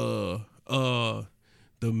the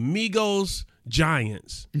Migos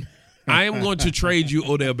Giants, I am going to trade you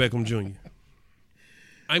Odell Beckham Jr.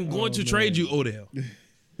 I'm going to trade you Odell.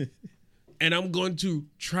 And I'm going to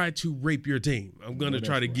try to rape your team. I'm going to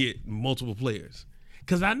try to get multiple players.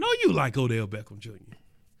 Because I know you like Odell Beckham Jr.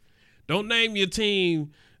 Don't name your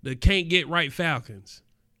team the Can't Get Right Falcons.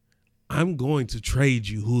 I'm going to trade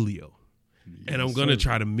you Julio. And I'm going to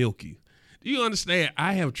try to milk you. Do you understand?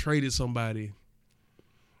 I have traded somebody.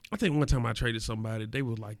 I think one time I traded somebody. They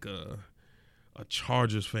were like a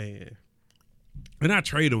Chargers fan. And I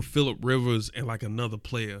traded them Phillip Rivers and like another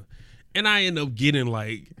player. And I ended up getting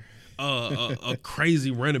like a crazy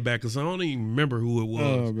running back because I don't even remember who it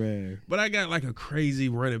was. Oh, man. But I got like a crazy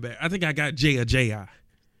running back. I think I got J.I.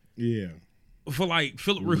 Yeah. for like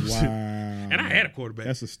Phillip Rivers. Wow. And I had a quarterback.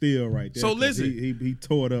 That's a steal right there. So 'cause listen. He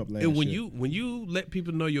tore it up last And when year. you let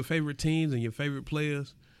people know your favorite teams and your favorite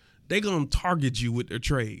players, they're going to target you with their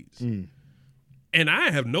trades. Mm. And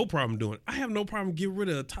I have no problem doing it. I have no problem getting rid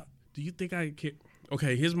of a top. Do you think I care?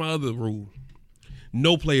 Okay, here's my other rule.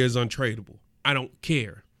 No player is untradeable. I don't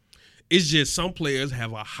care. It's just some players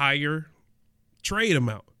have a higher trade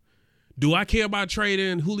amount. Do I care about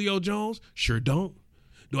trading Julio Jones? Sure don't.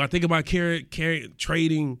 Do I think about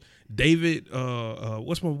trading David,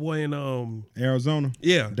 what's my boy in Arizona?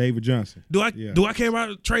 Yeah. David Johnson. Do I Yeah. do I care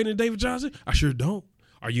about trading David Johnson? I sure don't.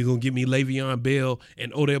 Are you gonna give me Le'Veon Bell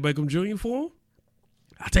and Odell Beckham Jr. for him?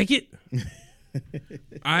 I'll take it. All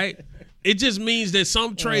right. It just means that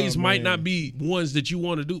some trades might not be ones that you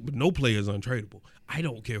want to do, but no player is untradeable. I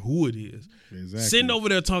don't care who it is. Exactly. Sitting over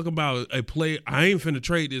there talking about a player, I ain't finna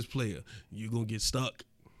trade this player. You're gonna get stuck.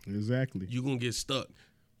 Exactly. You're gonna get stuck.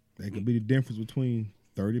 That could be the difference between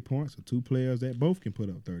 30 points or two players that both can put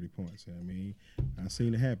up 30 points. I mean, I've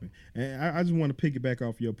seen it happen. And I just want to piggyback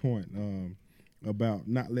off your point about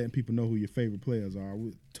not letting people know who your favorite players are.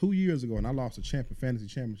 2 years ago, and I lost a fantasy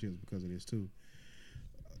championships because of this too,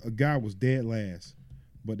 a guy was dead last,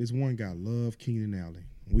 but this one guy loved Keenan Allen.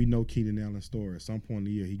 We know Keenan Allen's story. At some point in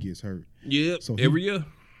the year, he gets hurt. Yep. So every year.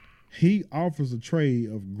 He offers a trade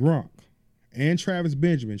of Gronk and Travis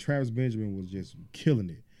Benjamin. Travis Benjamin was just killing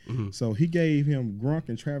it. Mm-hmm. So he gave him Gronk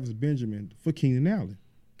and Travis Benjamin for Keenan Allen.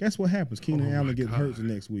 Guess what happens? Keenan Allen gets hurt the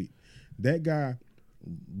next week. That guy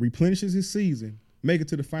replenishes his season, make it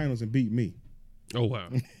to the finals, and beat me. Oh wow.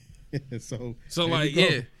 so like you go.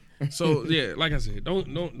 yeah. So yeah, like I said,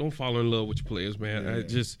 don't fall in love with your players, man. Yeah.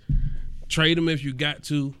 Just trade them if you got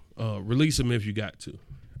to, release them if you got to.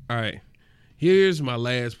 All right. Here's my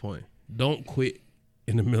last point. Don't quit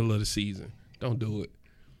in the middle of the season. Don't do it.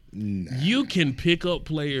 Nah. You can pick up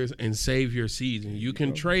players and save your season. You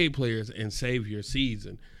can trade players and save your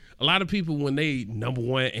season. A lot of people, when they number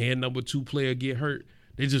one and number two player get hurt,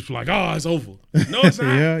 they just like, oh, it's over. No, it's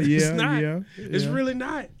not. It's not. It's really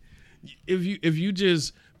not. If you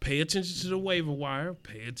just pay attention to the waiver wire,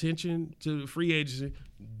 pay attention to the free agency,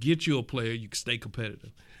 get you a player, you can stay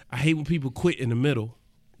competitive. I hate when people quit in the middle,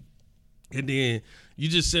 and then you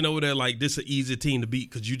just sit over there like this is an easy team to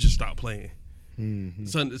beat because you just stopped playing.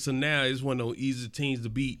 Mm-hmm. So now it's one of those easy teams to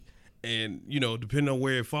beat, and depending on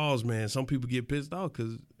where it falls, man, some people get pissed off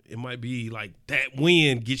because it might be like that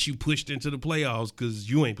win gets you pushed into the playoffs because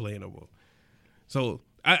you ain't playing no more. So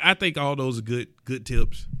I think all those are good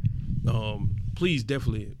tips. Please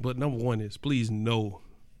definitely, but number one is please know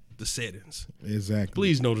the settings. Exactly.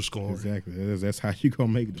 Please know the scoring. Exactly. That's how you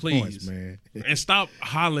gonna make the points, man. And stop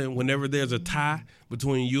hollering whenever there's a tie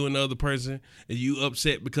between you and the other person and you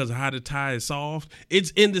upset because of how the tie is solved.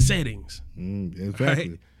 It's in the settings. Exactly.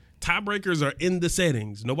 Right? Tiebreakers are in the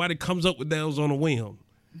settings. Nobody comes up with those on a whim.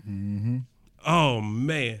 Mm-hmm. Oh,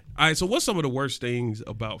 man. All right, so what's some of the worst things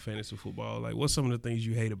about fantasy football? Like, what's some of the things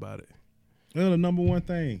you hate about it? Well, the number one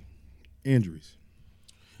thing, injuries.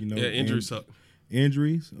 Injuries suck.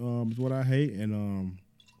 Injuries is what I hate, and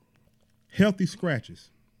healthy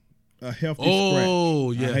scratches. A healthy scratch.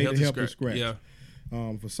 Oh, yeah, I hate healthy a healthy scratch. Yeah.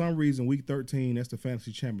 For some reason, week 13, that's the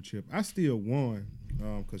fantasy championship. I still won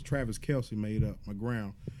because Travis Kelce made up my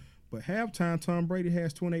ground. But halftime, Tom Brady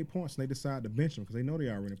has 28 points, and they decide to bench him because they know they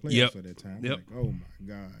already playoffs at that time. Yep. Like, oh my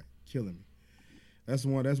God, killing me. That's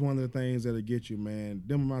one of the things that'll get you, man.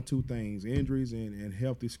 Them are my two things: injuries and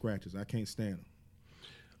healthy scratches. I can't stand them.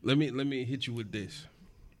 Let me hit you with this.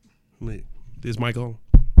 This mic on?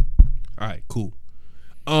 All right, cool.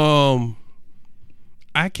 I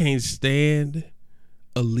can't stand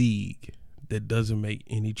a league that doesn't make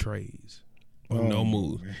any trades or no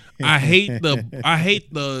moves. man. I hate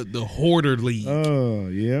the hoarder league. Oh,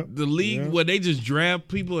 yeah. The league where they just draft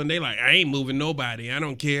people and they like, I ain't moving nobody. I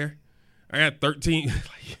don't care. I got 13.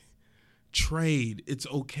 Like, trade. It's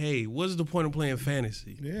okay. What's the point of playing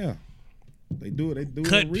fantasy? Yeah. They do it. They do it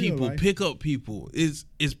Cut in real people, life. pick up people. Is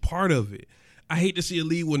part of it. I hate to see a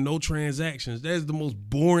league with no transactions. That's the most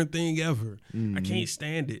boring thing ever. I can't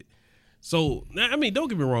stand it. So, I mean, don't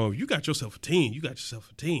get me wrong. If you got yourself a team, you got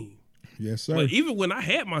yourself a team. Yes, sir. But even when I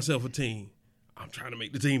had myself a team, I'm trying to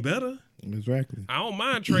make the team better. Exactly. I don't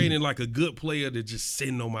mind trading like a good player that's just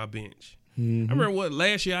sitting on my bench. I remember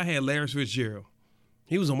last year I had Larry Fitzgerald.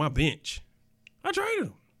 He was on my bench. I traded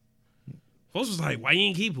him. Folks was like, why you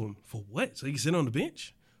ain't keep him? For what? So he can sit on the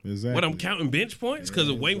bench? Exactly. What, I'm counting bench points because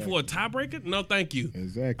of waiting for a tiebreaker? No, thank you.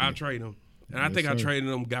 Exactly. I'll trade him. And I think I traded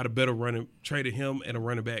him, got a better traded him and a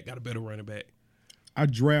running back, got a better running back. I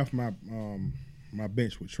draft my my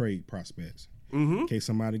bench with trade prospects. In case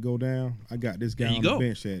somebody go down, I got this guy on the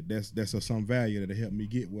bench that's of some value that'll help me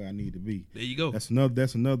get where I need to be. There you go. That's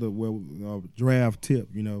another draft tip.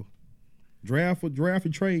 Draft your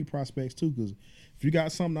trade prospects too, because if you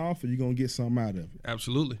got something to offer, you're gonna get something out of it.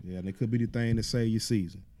 Absolutely. Yeah, and it could be the thing to save your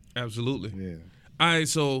season. Absolutely. Yeah. All right,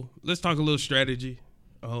 so let's talk a little strategy.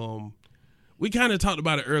 We kind of talked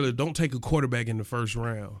about it earlier. Don't take a quarterback in the first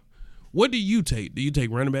round. What do you take? Do you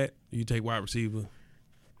take running back? Do you take wide receiver?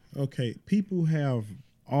 Okay, people have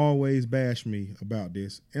always bashed me about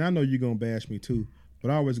this, and I know you're gonna bash me too.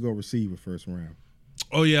 But I always go receiver first round.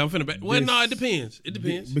 Oh yeah, I'm finna back. Well, no, it depends. It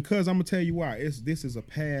depends. Because I'm gonna tell you why. This is a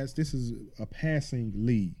passing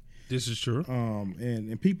league. This is true.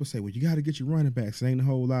 And people say, well, you got to get your running backs. There ain't a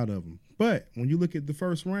whole lot of them. But when you look at the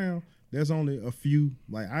first round, there's only a few.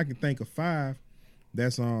 Like I can think of 5.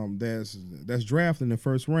 That's drafted in the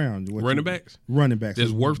first round. Running backs.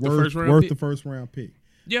 That's worth the first round. Worth pick? the first round pick.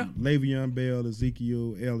 Yeah. Le'Veon Bell,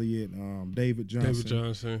 Ezekiel Elliott, David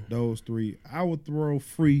Johnson. Those 3. I would throw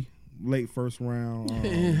free late first round.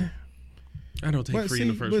 I don't take free in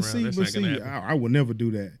the first round. That's not gonna happen. I would never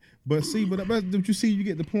do that. But don't you see? You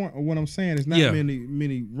get the point of what I'm saying. It's not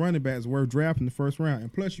many running backs worth drafting in the first round,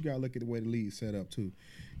 and plus you got to look at the way the league's set up too.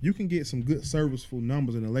 You can get some good serviceful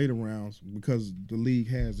numbers in the later rounds because the league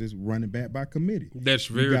has this running back by committee. That's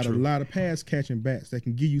very true. You got a lot of pass catching backs that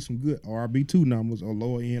can give you some good RB2 numbers or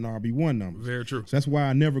lower end RB1 numbers. Very true. So that's why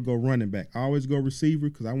I never go running back. I always go receiver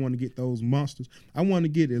because I want to get those monsters. I want to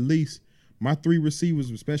get at least my 3 receivers,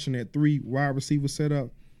 especially that 3 wide receiver setup.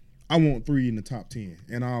 I want 3 in the top 10,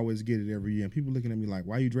 and I always get it every year. And people looking at me like,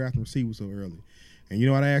 why are you drafting receivers so early? And you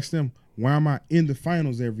know what I ask them? Why am I in the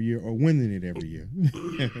finals every year or winning it every year?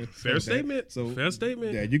 Fair statement. Fair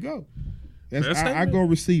statement. There you go. I go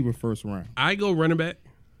receiver first round. I go running back.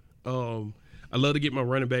 I love to get my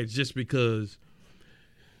running backs just because,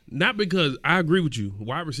 not because I agree with you.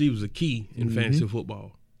 Wide receivers are key in fantasy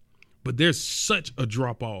football, but there's such a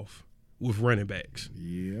drop off with running backs.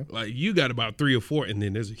 Yeah. Like you got about 3 or 4 and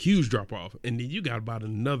then there's a huge drop off. And then you got about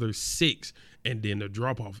another 6 and then the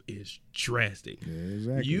drop off is drastic. Yeah,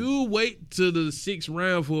 exactly. You wait to the 6th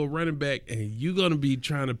round for a running back and you're going to be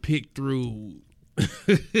trying to pick through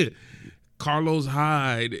Carlos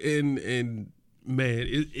Hyde and man,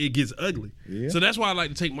 it gets ugly. Yeah. So that's why I like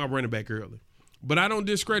to take my running back early. But I don't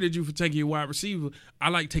discredit you for taking your wide receiver. I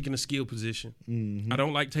like taking a skill position. I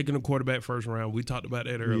don't like taking a quarterback first round. We talked about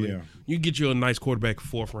that earlier. Yeah. You get you a nice quarterback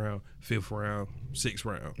 4th round, 5th round, 6th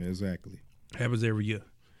round. Exactly. Happens every year.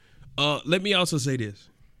 Let me also say this.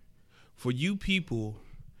 For you people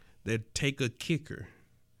that take a kicker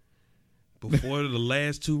before the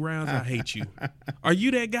last 2 rounds, I hate you. Are you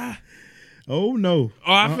that guy? Oh, no.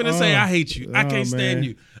 Oh, I'm finna say I hate you. I can't stand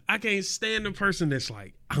you. I can't stand the person that's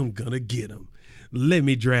like, I'm going to get him. Let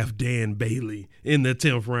me draft Dan Bailey in the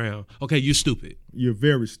 10th round. Okay, you're stupid. You're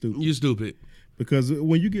very stupid. You're stupid. Because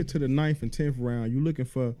when you get to the 9th and 10th round, you're looking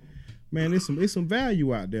for, man, there's some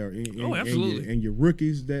value out there. Absolutely. And your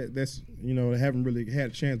rookies that's haven't really had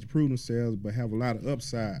a chance to prove themselves, but have a lot of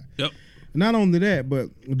upside. Yep. Not only that, but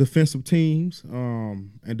defensive teams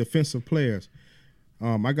and defensive players.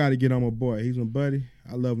 I got to get on my boy. He's my buddy.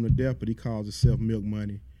 I love him to death, but he calls himself Milk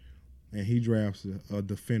Money, and he drafts a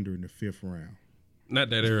defender in the 5th round. Not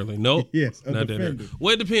that early. No. Yes, not defender. That early.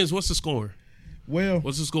 Well, it depends. What's the scoring? Well,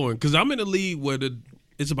 what's the scoring? Because I'm in a league where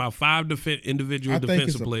it's about 5 individual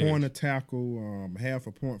defensive players. I think it's a point a tackle, half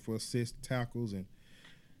a point for assist tackles, and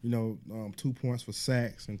 2 points for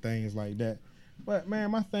sacks and things like that. But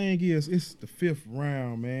man, my thing is, it's the 5th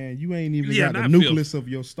round, man. You ain't even Yeah, got the not nucleus of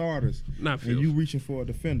your starters, Not and 5th. you reaching for a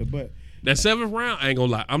defender. But That 7th round, I ain't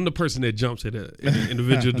gonna lie. I'm the person that jumps at an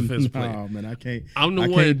individual defensive player. No, man, I can't. I'm the I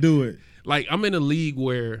one. can't do it. Like, I'm in a league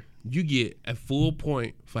where you get a full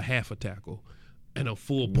point for half a tackle and a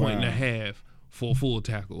full point and a half for a full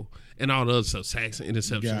tackle and all the other stuff, sacks and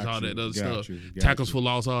interceptions, all that other stuff, tackles for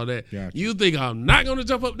loss, all that. You think I'm not going to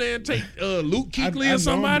jump up there and take Luke Kuechly or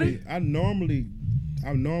somebody? I normally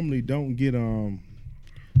don't get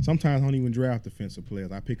sometimes I don't even draft defensive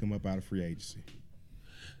players. I pick them up out of free agency.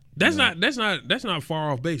 That's not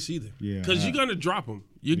far off base either. Yeah, because you're gonna drop them.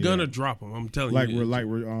 You're gonna drop them. I'm telling you.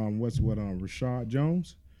 Rashad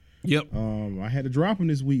Jones. Yep. I had to drop him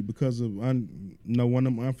this week because of one of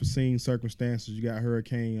them unforeseen circumstances. You got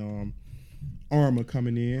Hurricane Armor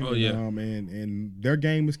coming in. Oh yeah. And their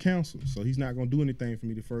game is canceled, so he's not gonna do anything for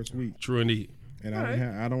me the first week. True indeed. And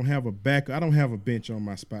I don't have a bench on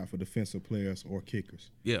my spot for defensive players or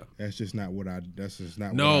kickers. Yeah. That's just not what I do.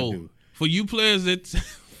 No. For you players that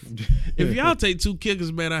if y'all take 2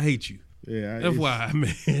 kickers, man, I hate you. Yeah. That's why,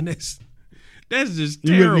 man. That's just you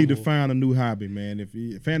terrible. really need to find a new hobby, man.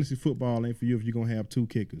 If fantasy football ain't for you, if you're gonna have 2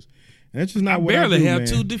 kickers, and that's just not what I do, barely have man.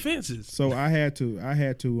 2 defenses. So I had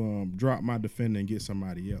to drop my defender and get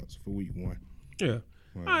somebody else for week 1. Yeah. Right.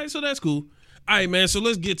 All right, so that's cool. All right, man. So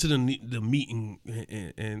let's get to the meat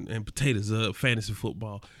and potatoes of fantasy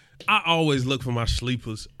football. I always look for my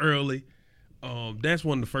sleepers early. That's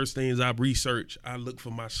one of the first things I research. I look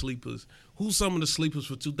for my sleepers. Who's some of the sleepers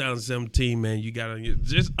for 2017, man? You got to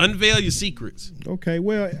just unveil your secrets. Okay,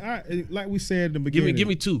 well, like we said in the beginning. Give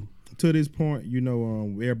me 2. To this point,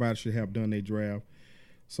 everybody should have done their draft.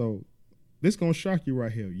 So this gonna shock you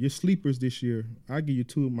right here. Your sleepers this year, I'll give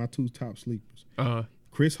you my 2 top sleepers.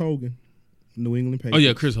 Chris Hogan, New England Patriots. Oh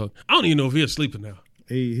yeah, Chris Hogan. I don't even know if he's a sleeper now.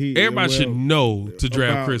 Everybody should know to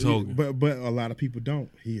draft Chris Hogan, but a lot of people don't.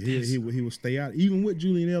 He will stay out, even with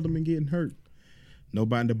Julian Edelman getting hurt. The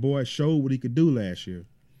boy showed what he could do last year.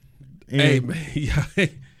 And,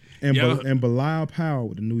 and Bilal Powell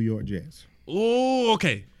with the New York Jets. Oh,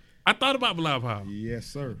 okay. I thought about Bilal Powell. Yes,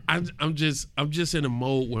 sir. I'm just in a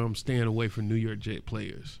mode where I'm staying away from New York Jet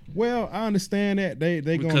players. Well, I understand that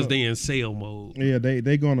because they in sale mode. Yeah,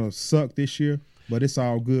 they gonna suck this year. But it's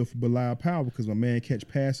all good for Bilal Powell because my man catch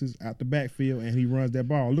passes out the backfield and he runs that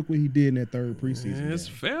ball. Look what he did in that 3rd preseason. That's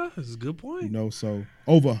fair. That's a good point. So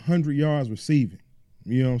over 100 yards receiving.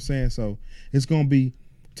 You know what I'm saying? So it's going to be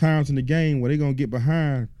times in the game where they're going to get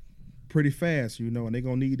behind pretty fast, and they're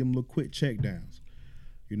going to need them little quick check downs.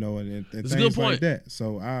 And things a good point. like that.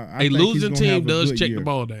 So I a think losing team does check year. the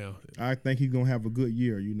ball down. I think he's gonna have a good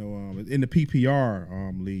year. In the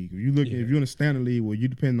PPR league, if you're in a standard league where you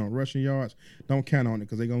depend on rushing yards, don't count on it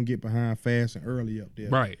because they're gonna get behind fast and early up there,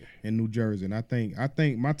 right? In New Jersey, and I think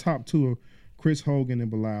my top 2 are Chris Hogan and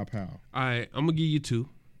Bilal Powell. All right, I'm gonna give you 2.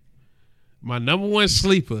 My number 1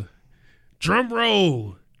 sleeper, drum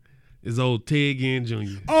roll, is old Ted Ginn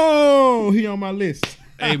Jr. Oh, he on my list.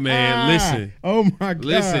 Hey man, listen. Oh my God.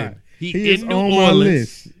 Listen, he is in New on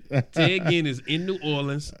Orleans. My list. Ted Ginn is in New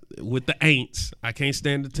Orleans with the Aints. I can't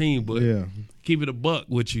stand the team, but keep it a buck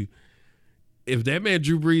with you. If that man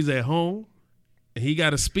Drew Brees at home and he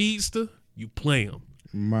got a speedster, you play him.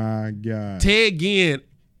 My God. Ted Ginn,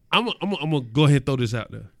 I'm gonna go ahead and throw this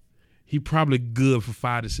out there. He probably good for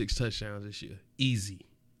 5 to 6 touchdowns this year. Easy.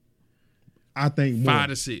 I think more. 5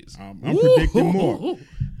 to 6. I'm predicting more.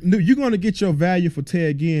 You're going to get your value for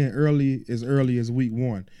Ted Ginn as early as week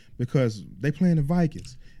 1 because they playing the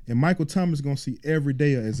Vikings. And Michael Thomas is going to see every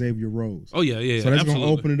day of Xavier Rose. Oh, yeah. So that's going to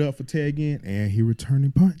open it up for Ted Ginn. And he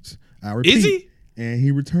returning punts. I repeat. Is he? And he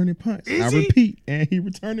returning punts. Is I repeat. And he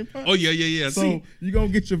returning punts. Oh, yeah. So you're going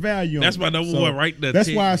to get your value on That's it. my number 1 right there.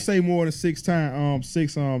 That's why I say more than 6 touchdowns.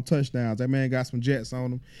 That man got some jets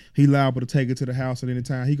on him. He liable to take it to the house at any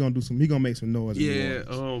time. He going to make some noise. Yeah,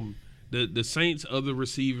 the Saints' other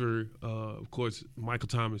receiver, of course, Michael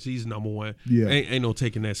Thomas, he's number 1. Yeah. Ain't no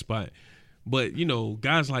taking that spot. But,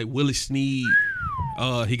 guys like Willie Snead,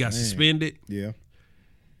 he got suspended. Yeah.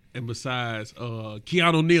 And besides,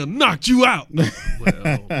 Keanu Neal knocked you out.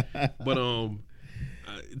 but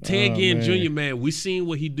Ted Ginn Jr., man, we seen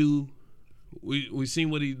what he do. We seen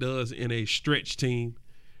what he does in a stretch team.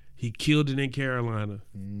 He killed it in Carolina.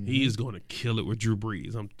 Mm-hmm. He is going to kill it with Drew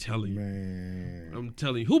Brees. I'm telling you. Man. I'm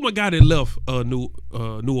telling you. Who my guy that left New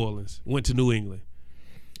Orleans, went to New England?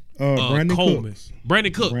 Brandon Coleman. Cooks.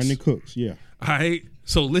 Brandon Cooks. Brandon Cooks, yeah. All right.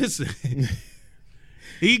 So listen.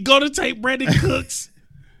 He going to take Brandon Cooks.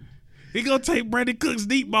 He going to take Brandon Cooks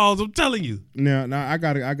deep balls. I'm telling you. Now I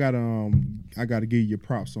gotta give you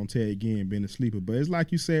props on Ted Ginn being a sleeper. But it's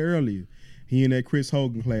like you said earlier. He in that Chris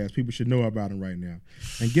Hogan class. People should know about him right now.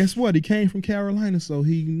 And guess what? He came from Carolina, so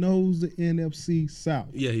he knows the NFC South.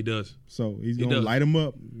 Yeah, he does. So he's gonna light him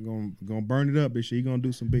up. Gonna burn it up this year. He's gonna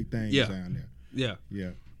do some big things down there. Yeah. Yeah.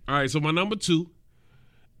 All right, so my number 2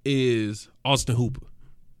 is Austin Hooper.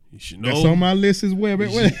 You should know. That's on my list as well.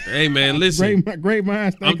 Hey man, listen. Great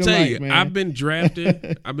minds think I'm telling alike, you, man. I've been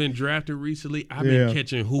drafted recently. I've been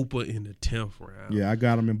catching Hooper in the 10th round. Yeah, I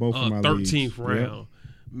got him in both of my 13th leagues. round. Yep.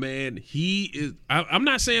 Man, he is. I'm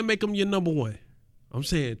not saying make him your number 1. I'm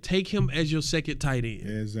saying take him as your second tight end.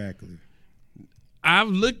 Exactly. I've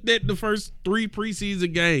looked at the first 3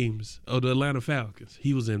 preseason games of the Atlanta Falcons.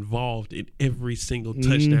 He was involved in every single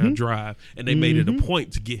touchdown drive, and they made it a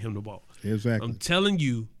point to get him the ball. Exactly. I'm telling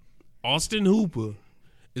you, Austin Hooper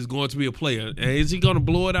is going to be a player. And is he going to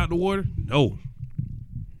blow it out the water? No.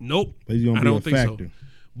 Nope. But he's going to be a factor. So.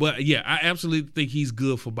 But, yeah, I absolutely think he's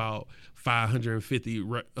good for about 550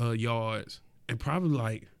 yards. And probably,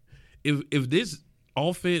 like, if this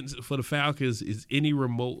offense for the Falcons is any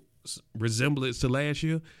remote resemblance to last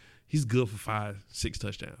year, he's good for 5-6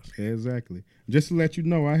 touchdowns. Exactly. Just to let you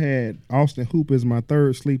know, I had Austin Hooper as my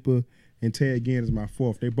 3rd sleeper and Ted Ginn is my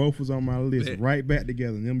 4th. They both was on my list, right back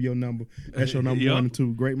together. Them your number. That's your number 1 and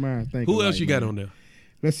 2. Great minds think Who alike, else you got on there?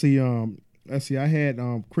 Let's see. I had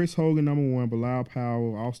Chris Hogan number 1, Bilal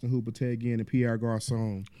Powell, Austin Hooper, Ted Ginn, and Pierre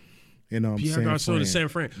Garçon. And Pierre Garçon in San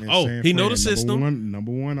Fran. He knows the system.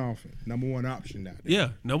 Number one offense. Number 1 option out there. Yeah,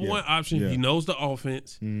 number 1 option. Yeah. He knows the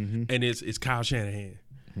offense, and it's Kyle Shanahan.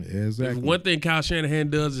 Exactly. If one thing Kyle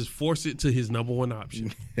Shanahan does is force it to his number 1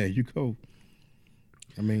 option. There you go.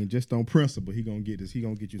 I mean, just on principle, he gonna get this. He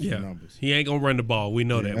gonna get you some numbers. He ain't gonna run the ball. We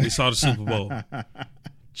know that. We saw the Super Bowl.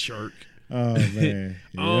 Jerk. Oh man.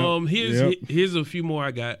 Here's a few more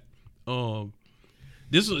I got.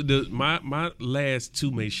 This was my last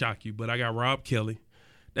 2 may shock you, but I got Rob Kelly.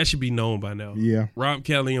 That should be known by now. Yeah. Rob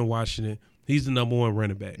Kelly in Washington. He's the number 1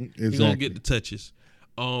 running back. Exactly. He's gonna get the touches.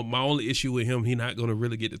 My only issue with him, he's not gonna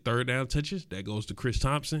really get the 3rd down touches. That goes to Chris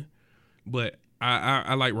Thompson. But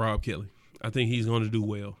I like Rob Kelly. I think he's going to do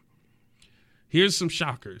well. Here's some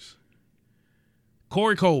shockers.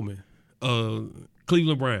 Corey Coleman,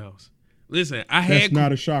 Cleveland Browns. Listen, That's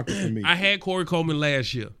not a shocker for me. I had Corey Coleman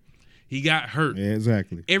last year. He got hurt. Yeah,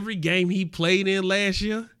 exactly. Every game he played in last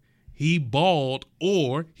year, he balled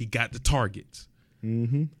or he got the targets.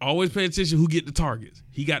 Mm-hmm. Always pay attention who get the targets.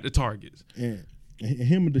 He got the targets. And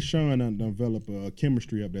him and Deshaun develop a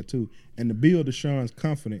chemistry up there too. And to build Deshaun's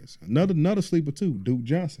confidence, another sleeper too, Duke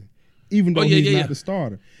Johnson. Even though he's not the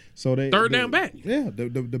starter. So they 3rd down back. Yeah, the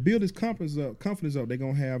build his confidence up, they're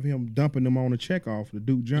gonna have him dumping them on the checkoff to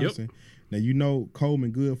Duke Johnson. Yep. Now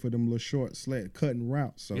Coleman good for them little short cutting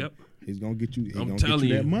routes. So he's gonna get you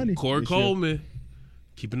that money. Corey Coleman,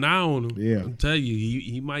 keep an eye on him. Yeah. I'm telling you,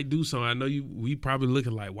 he might do something. I know we probably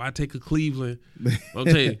looking like, why take a Cleveland? I'll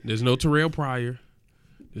tell you, there's no Terrell Pryor,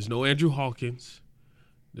 there's no Andrew Hawkins,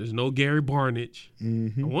 there's no Gary Barnidge.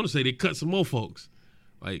 Mm-hmm. I want to say they cut some more folks.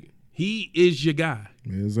 Like, he is your guy.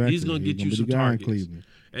 Exactly. He's going to get you some targets.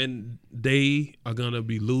 And they are going to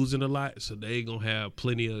be losing a lot, so they're going to have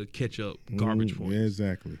plenty of catch-up garbage points.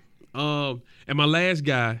 Exactly. And my last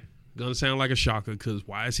guy, going to sound like a shocker because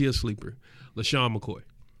why is he a sleeper? LaShawn McCoy.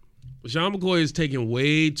 LaShawn McCoy is taking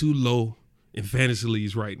way too low in fantasy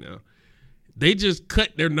leagues right now. They just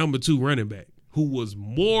cut their number 2 running back, who was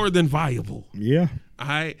more than viable. Yeah. All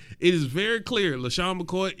right. It is very clear LaShawn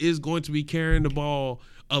McCoy is going to be carrying the ball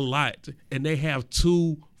a lot, and they have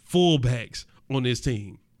 2 fullbacks on this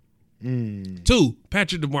team. 2,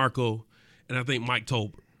 Patrick DeMarco, and I think Mike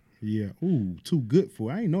Tolbert. Yeah. Ooh, 2 good for.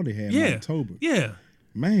 I didn't know they had Mike Tolbert. Yeah.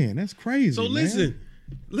 Man, that's crazy. So listen.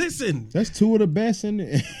 That's 2 of the best in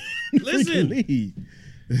the league.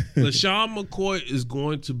 LaShawn McCoy is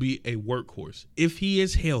going to be a workhorse. If he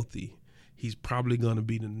is healthy, he's probably going to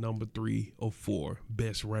be the number 3 or 4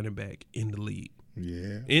 best running back in the league.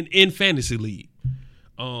 Yeah. In fantasy league.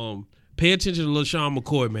 Pay attention to LaShawn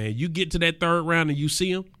McCoy, man. You get to that 3rd round and you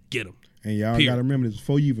see him, get him. And y'all got to remember this.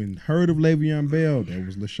 Before you even heard of Le'Veon Bell, that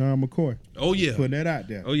was LaShawn McCoy. Oh, yeah. Putting that out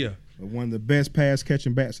there. Oh, yeah. One of the best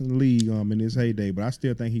pass-catching backs in the league in his heyday. But I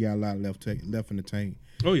still think he got a lot left in the tank.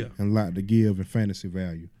 Oh, yeah. And a lot to give in fantasy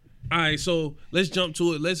value. All right, so let's jump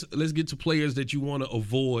to it. Let's get to players that you want to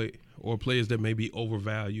avoid or players that may be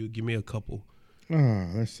overvalued. Give me a couple.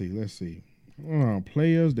 Let's see.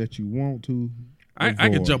 Players that you want to I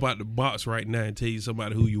can jump out the box right now and tell you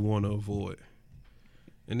somebody who you want to avoid.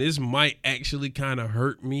 And this might actually kind of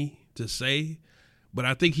hurt me to say, but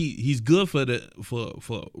I think he's good for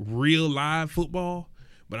real live football,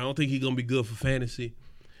 but I don't think he's going to be good for fantasy.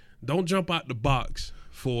 Don't jump out the box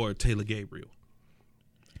for Taylor Gabriel.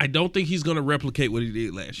 I don't think he's going to replicate what he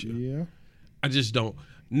did last year. Yeah. I just don't.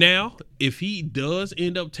 Now, if he does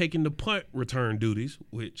end up taking the punt return duties,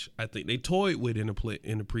 which I think they toyed with in the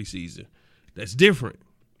preseason, that's different.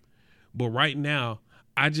 But right now,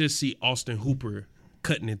 I just see Austin Hooper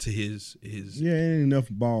cutting into his. Yeah, ain't enough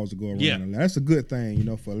balls to go around. Yeah. That's a good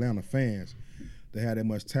thing, for Atlanta fans. They have that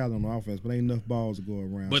much talent on offense, but ain't enough balls to go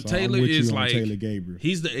around. But so Taylor I'm with is you on like Taylor Gabriel.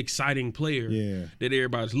 He's the exciting player that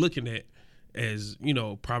everybody's looking at as,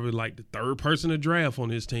 probably like the third person to draft on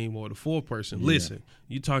his team or the fourth person. Yeah. Listen,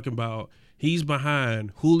 you talking about he's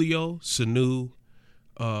behind Julio, Sanu,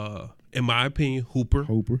 in my opinion, Hooper,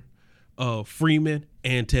 Freeman,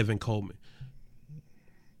 and Tevin Coleman.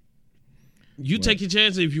 You take your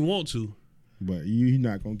chances if you want to. But you're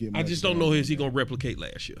not going to get much. I just don't know if he's going to replicate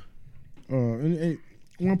last year. And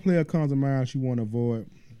one player comes to mind you want to avoid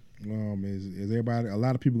is everybody. A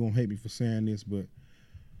lot of people going to hate me for saying this, but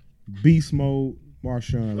Beast Mode,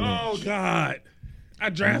 Marshawn Lynch. Oh, God. I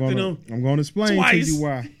drafted him. I'm going to explain twice. to you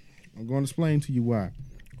why. I'm going to explain to you why.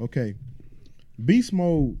 Okay. Beast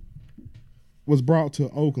Mode was brought to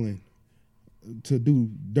Oakland to do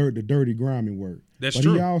the dirty, grimy work. That's but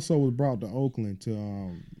true. He also was brought to Oakland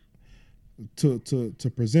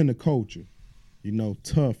to present a culture,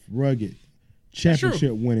 tough, rugged,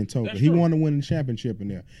 championship winning token. He want to win the championship in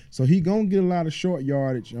there. So he gonna get a lot of short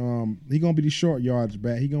yardage. He gonna be the short yardage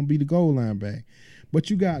back. He gonna be the goal line back.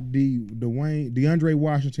 But you got DeAndre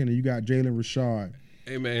Washington, and you got Jalen Richard.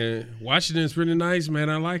 Hey man, Washington's pretty nice, man.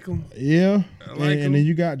 I like him. Yeah, I like him. And then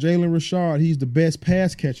you got Jalen Richard. He's the best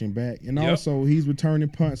pass catching back, and also he's returning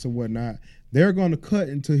punts and whatnot. They're going to cut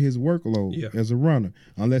into his workload as a runner,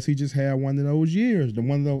 unless he just had one of those years,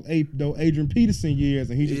 one of those Adrian Peterson years,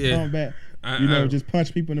 and he just come back, just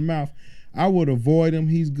punch people in the mouth. I would avoid him.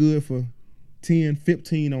 He's good for 10,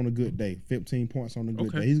 15 on a good day, 15 points on a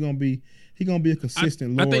good day. He's going to be a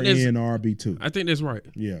consistent lower end RB2. I think that's right.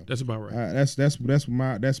 Yeah, that's about right.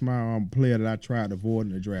 That's my player that I tried to avoid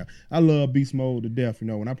in the draft. I love Beast Mode to death.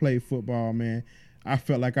 When I played football, man, I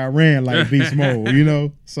felt like I ran like Beast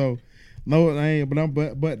Mode. So. No, I ain't.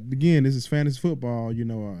 But again, this is fantasy football. He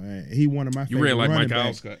one of my favorite. You ran like Mike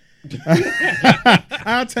Oscar.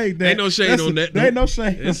 I'll take that. Ain't no shade on that. Ain't no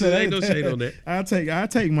shade. Ain't no shade on that. I'll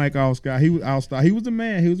take Mike Oscar. He was all-star. He was the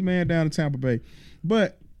man. He was the man down in Tampa Bay.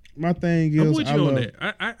 But my thing is, I'm with you on that.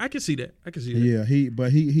 I can see that. Yeah,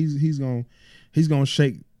 he's gonna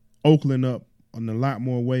shake Oakland up in a lot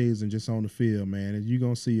more ways than just on the field, man. And you're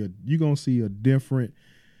gonna see a different.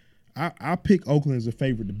 I pick Oakland as a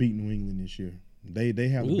favorite to beat New England this year. They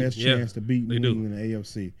have the best chance to beat New England in the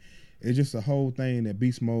AFC. It's just a whole thing that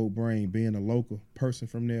Beast Mode bring, being a local person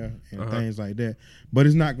from there and things like that. But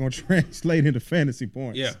it's not going to translate into fantasy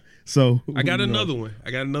points. Yeah. So I got another one. I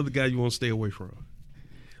got another guy you want to stay away from.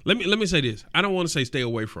 Let me say this. I don't want to say stay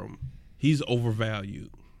away from him. He's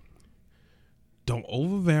overvalued. Don't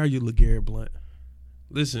overvalue LeGarrette Blount.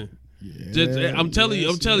 Listen, I'm telling you.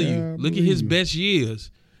 Look at his best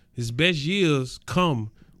years. His best years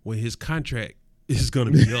come when his contract is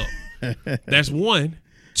going to be up. That's one.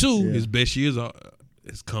 Two, his best years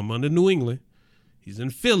has come under New England. He's in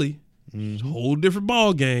Philly. It's a whole different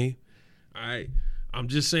ball game. All right. I'm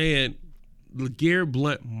just saying LeGarrette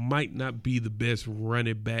Blount might not be the best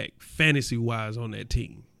running back fantasy-wise on that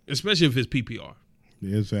team, especially if it's PPR.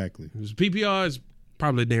 Exactly. If it's PPR, it's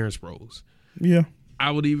probably Darren Sproles. Yeah.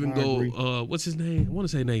 I would even go, what's his name? I want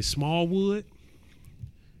to say his name, Smallwood.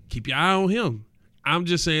 Keep your eye on him. I'm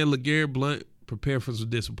just saying LeGarrette Blount, prepare for some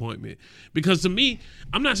disappointment. Because to me,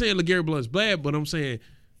 I'm not saying LeGarrette Blount's bad, but I'm saying,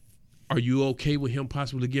 are you okay with him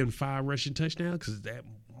possibly getting 5 rushing touchdowns? Because that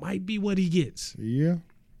might be what he gets. Yeah,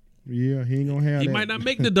 he ain't going to have that. He might not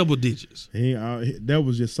make the double digits. That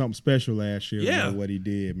was just something special last year. Yeah. What he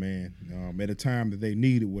did, man, at a time that they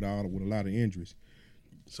needed with a lot of injuries.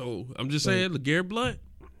 So I'm just saying, LeGarrette Blount,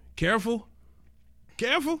 careful.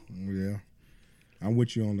 Yeah. I'm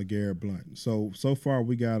with you on LeGarrette Blount. So far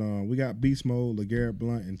we got Beast Mode, LeGarrette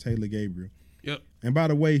Blount, and Taylor Gabriel. Yep. And by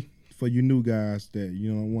the way, for you new guys that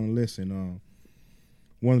want to listen,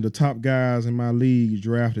 one of the top guys in my league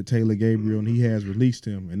drafted Taylor Gabriel, and he has released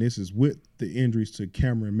him. And this is with the injuries to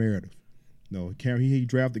Cameron Meredith. No, he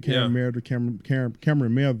drafted Cameron Meredith.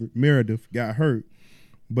 Cameron Meredith got hurt,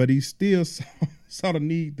 but he still saw the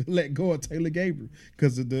need to let go of Taylor Gabriel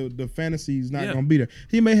because the fantasy is not going to be there.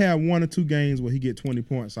 He may have 1 or 2 games where he get 20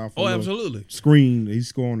 points off. Absolutely. Screen. He's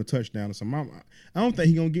scoring a touchdown or something. I don't think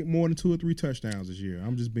he's going to get more than 2 or 3 touchdowns this year.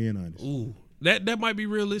 I'm just being honest. Ooh, that might be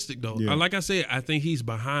realistic though. Yeah. Like I said, I think he's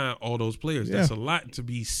behind all those players. Yeah. That's a lot to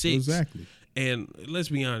be 6. Exactly. And let's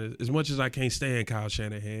be honest, as much as I can't stand Kyle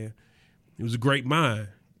Shanahan, he was a great mind.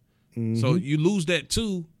 So you lose that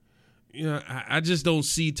too. You know, I just don't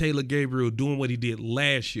see Taylor Gabriel doing what he did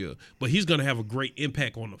last year, but he's going to have a great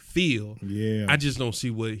impact on the field. Yeah. I just don't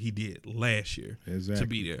see what he did last year to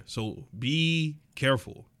be there. So be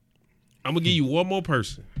careful. I'm going to give you one more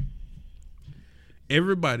person.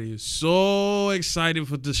 Everybody is so excited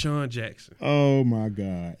for Deshaun Jackson. Oh, my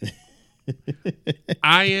God.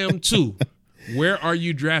 I am too. Where are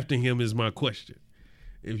you drafting him is my question.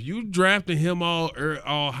 If you drafting him all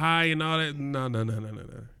high and all that, no.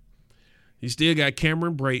 You still got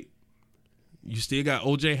Cameron Brate. You still got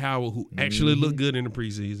O.J. Howard, who actually looked good in the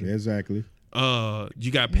preseason. Exactly.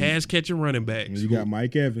 You got pass catching running backs. You got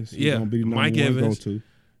Mike Evans. He's Yeah, gonna be the number Mike one Evans. go-to.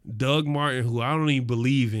 Doug Martin, who I don't even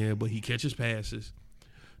believe in, but he catches passes.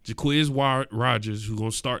 Jaquiz Rogers, who's going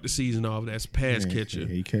to start the season off, that's pass catcher.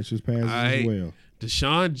 He catches passes as well.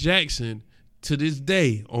 Deshaun Jackson, to this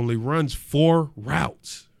day, only runs 4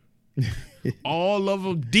 routes. All of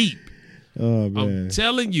them deep. Oh, man. I'm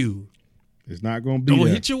telling you. It's not going to be Don't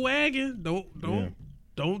there. hit your wagon.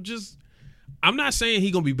 Don't just. I'm not saying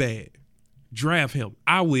he's going to be bad. Draft him.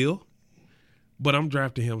 I will. But I'm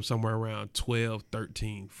drafting him somewhere around 12,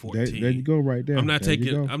 13, 14. There you go, right there. I'm not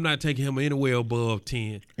taking him anywhere above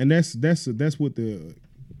 10. And that's with the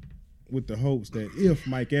hopes that if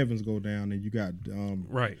Mike Evans go down, then you got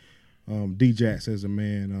D-Jax as a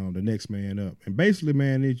man, the next man up. And basically,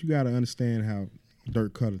 man, you got to understand how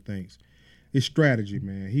Dirk Cutter thinks. It's strategy,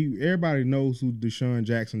 man. Everybody knows who Deshaun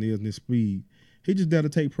Jackson is and his speed. He just there to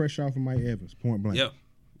take pressure off of Mike Evans, point blank.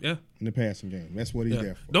 Yeah. In the passing game. That's what he's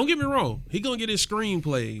there for. Don't get me wrong. He's going to get his screen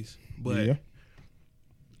plays. But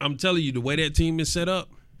I'm telling you, the way that team is set up,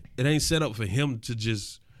 it ain't set up for him to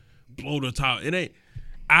just blow the top. It ain't.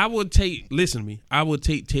 I would take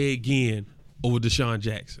Ted Ginn over Deshaun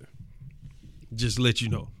Jackson. Just to let you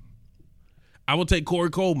know. I would take Corey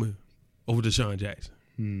Coleman over Deshaun Jackson.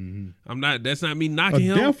 Mm-hmm. That's not me knocking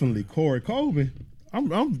him. Definitely Corey Coleman.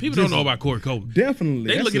 People don't know about Corey Coleman.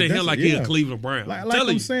 Definitely. They looking at him like he's a Cleveland Brown. Like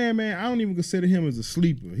I'm saying, man, I don't even consider him as a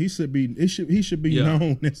sleeper. He should be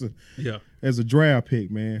known as a draft pick,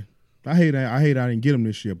 man. I hate I didn't get him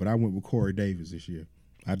this year, but I went with Corey Davis this year.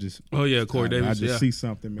 Corey Davis. I just see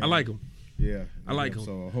something, man. I like him. Yeah, I like him.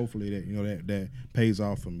 So hopefully that pays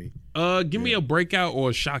off for me. Give me a breakout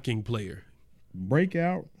or a shocking player.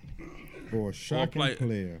 Breakout or a shocking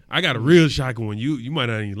player. I got a real shocking one. You might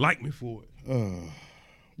not even like me for it.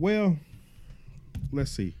 Well, let's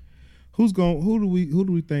see. Who do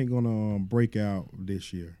we think gonna break out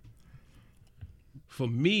this year? For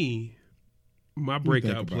me, my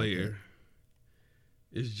breakout player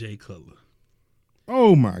is Jay Cutler.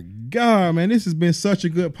 Oh my God, man! This has been such a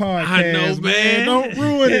good podcast. I know, man. Don't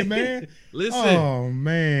ruin it, man. Listen. Oh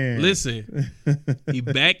man. Listen. He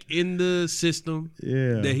back in the system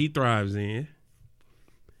that he thrives in,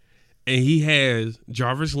 and he has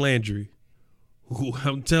Jarvis Landry, who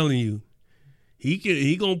I'm telling you,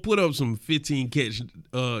 he gonna put up some 15 catch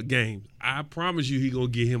games. I promise you, he gonna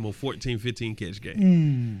get him a 14, 15 catch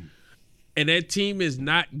game. And that team is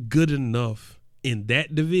not good enough in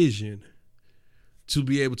that division to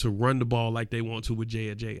be able to run the ball like they want to with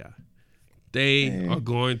J.I. They are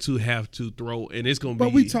going to have to throw, and it's going to be.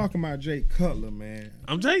 But we talking about Jay Cutler, man.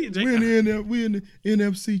 I'm telling you, Jay. We're in the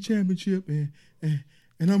NFC Championship, and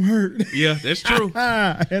I'm hurt. Yeah, that's true.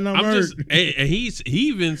 And I'm hurt. And he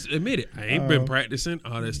even admitted, I ain't been practicing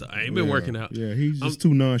all that stuff. I ain't been working out. Yeah, he's just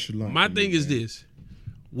too nonchalant. My thing is this: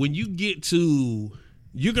 when you're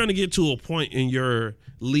going to get to a point in your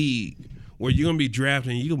league where you're going to be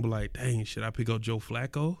drafting, you're going to be like, dang, should I pick up Joe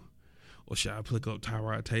Flacco? Or should I pick up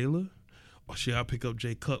Tyrod Taylor? Or should I pick up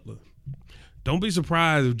Jay Cutler? Don't be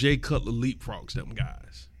surprised if Jay Cutler leapfrogs them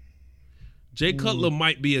guys. Jay Cutler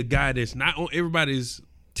might be a guy that's not on everybody's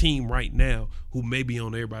team right now who may be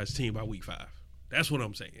on everybody's team by week 5. That's what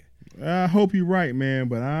I'm saying. I hope you're right, man.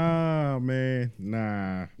 But man,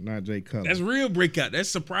 nah, not Jay Cutler. That's real breakout. That's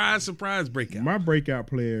surprise breakout. My breakout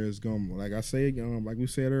player is gonna, like I said, like we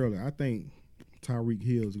said earlier. I think Tyreek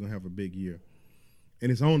Hill is gonna have a big year,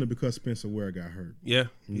 and it's only because Spencer Ware got hurt. Yeah,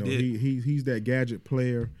 he's that gadget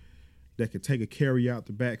player that can take a carry out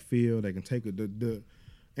the backfield. That can take the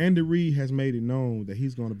Andy Reid has made it known that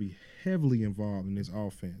he's going to be heavily involved in this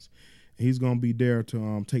offense. He's going to be there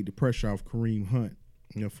to take the pressure off Kareem Hunt,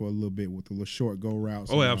 for a little bit with the little short go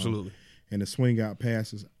routes. Oh, absolutely. And the swing out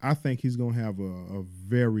passes. I think he's going to have a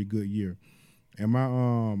very good year. And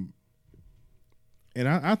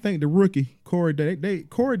I think the rookie Corey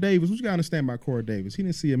Davis. What you got to understand about Corey Davis? He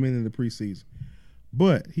didn't see him in the preseason,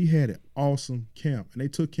 but he had an awesome camp, and they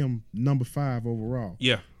took him number 5 overall.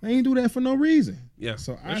 Yeah, they ain't do that for no reason. Yeah,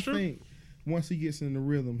 so I think once he gets in the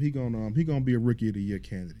rhythm, he gonna be a rookie of the year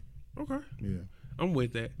candidate. Okay. Yeah. I'm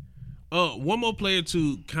with that. One more player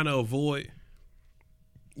to kind of avoid.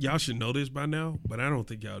 Y'all should know this by now, but I don't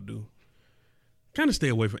think y'all do. Kind of stay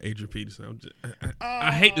away from Adrian Peterson.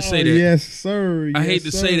 I hate to say that. Yes, sir. I hate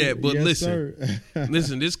to say that, but yes, listen.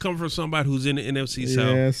 Listen, this comes from somebody who's in the NFC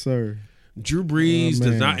South. Yes, sir. Drew Brees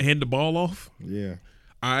does man. not hand the ball off. Yeah.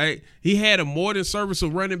 All right. He had a more than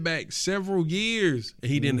serviceable running back several years,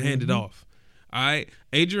 and he didn't hand it off. All right.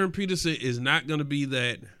 Adrian Peterson is not going to be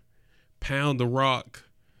that pound the rock.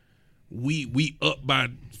 We up by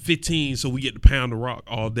 15, so we get to pound the rock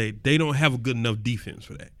all day. They don't have a good enough defense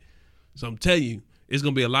for that. So I'm telling you, it's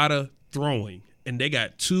going to be a lot of throwing, and they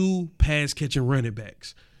got 2 pass-catching running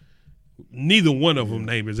backs. Neither one of them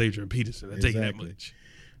name is Adrian Peterson. I tell you that much.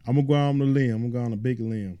 I'm going to go on the limb. I'm going to go on a big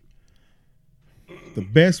limb. The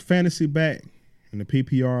best fantasy back in the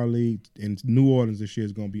PPR league in New Orleans this year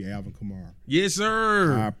is going to be Alvin Kamara. Yes,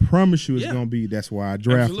 sir. I promise you it's going to be. That's why I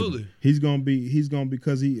drafted him. He's going to be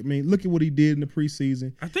because look at what he did in the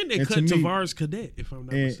preseason. I think they cut Tavares Cadet, if I'm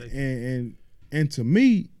not mistaken. And to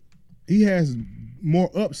me, he has more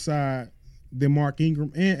upside than Mark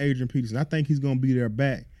Ingram and Adrian Peterson. I think he's going to be their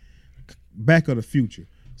back of the future.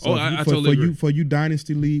 So I totally agree. For you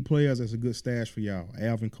dynasty league players, that's a good stash for y'all,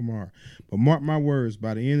 Alvin Kamara. But mark my words,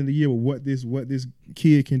 by the end of the year, with what this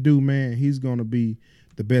kid can do, man, he's going to be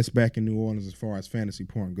the best back in New Orleans as far as fantasy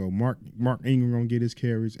point go. Mark Ingram going to get his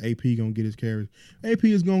carries. AP going to get his carries. AP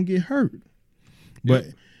is going to get hurt. But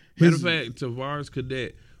matter of fact, Tavares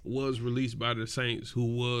Cadet was released by the Saints,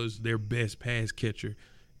 who was their best pass catcher.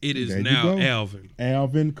 It is now Alvin.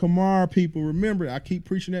 Alvin Kamara, people. Remember, I keep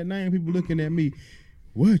preaching that name. People looking at me.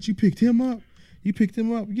 What? You picked him up? You picked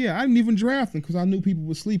him up? Yeah, I didn't even draft him because I knew people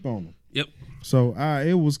would sleep on him. Yep. So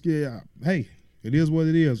it was, hey, it is what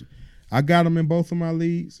it is. I got him in both of my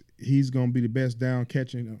leagues. He's going to be the best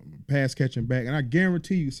pass catching back. And I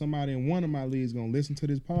guarantee you somebody in one of my leagues going to listen to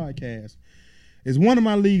this podcast. It's one of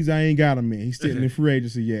my leagues I ain't got him in. He's sitting in free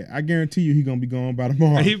agency yet. I guarantee you he's going to be gone by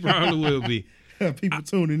tomorrow. He probably will be. People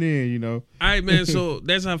tuning in, All right, man. So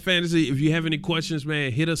that's our fantasy. If you have any questions,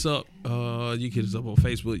 man, hit us up. You can hit us up on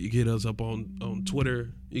Facebook. You can hit us up on Twitter.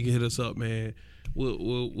 You can hit us up, man.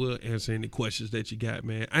 We'll answer any questions that you got,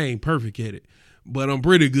 man. I ain't perfect at it, but I'm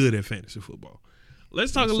pretty good at fantasy football.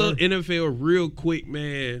 Let's talk a little NFL real quick,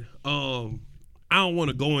 man. I don't want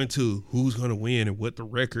to go into who's going to win and what the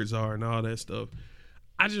records are and all that stuff.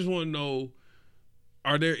 I just want to know,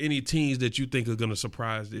 are there any teams that you think are going to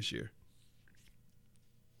surprise this year?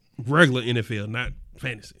 Regular NFL, not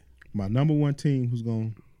fantasy. My number one team who's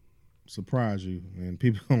going to surprise you, and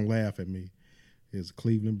people going to laugh at me, is the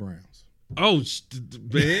Cleveland Browns. Oh,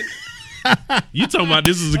 man. You talking about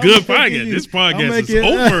this is a good podcast. This podcast is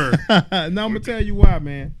over. Now, I'm going to tell you why,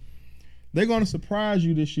 man. They're going to surprise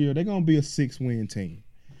you this year. They're going to be a 6-win team.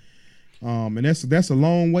 And that's a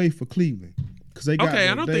long way for Cleveland. They got,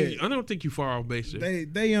 I don't think you far off base there.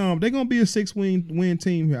 They're gonna be a 6-win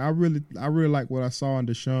team here. I really like what I saw in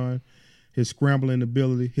Deshaun, his scrambling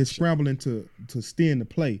ability, his scrambling to stay in the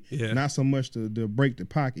play, not so much to break the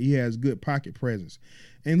pocket. He has good pocket presence,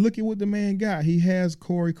 and look at what the man got. He has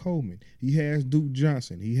Corey Coleman, he has Duke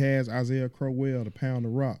Johnson, he has Isaiah Crowell to pound the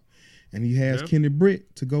rock, and he has Kenny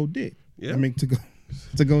Britt to go dick. I mean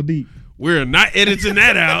to go deep. We're not editing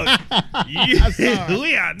that out.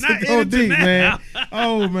 We are not editing deep, that man. out.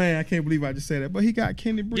 Oh man, I can't believe I just said that. But he got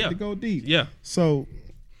Kenny Britt to go deep. Yeah. So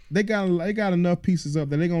they got enough pieces up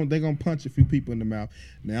that they're gonna punch a few people in the mouth.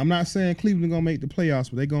 Now I'm not saying Cleveland gonna make the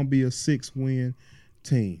playoffs, but they're gonna be a 6-win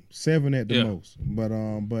team, 7 at the most. But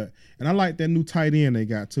and I like that new tight end they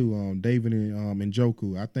got too, David and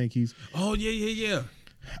Njoku. I think he's. Oh yeah.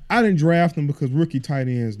 I didn't draft them because rookie tight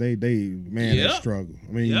ends, they struggle.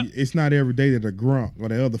 I mean, it's not every day that a Gronk or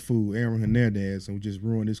the other fool, Aaron Hernandez, and just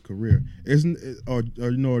ruin his career. Or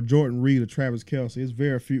Jordan Reed or Travis Kelce. It's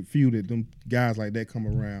very few that them guys like that come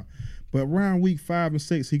around. But around week 5 and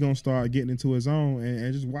 6, he gonna start getting into his own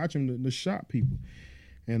and just watch him to shot people.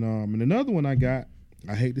 And another one I got,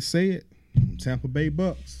 I hate to say it, Tampa Bay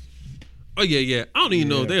Bucks. Oh yeah. I don't even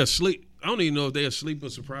know if they're asleep. I don't even know if they're a sleeper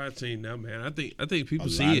surprise team now, man. I think people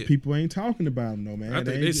see it. A lot of people ain't talking about them, though, man. I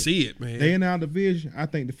think they see it, man. They in our division. I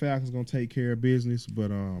think the Falcons gonna take care of business,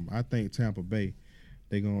 but I think Tampa Bay,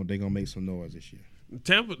 they gonna make some noise this year.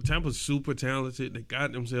 Tampa's super talented. They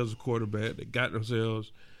got themselves a quarterback. They got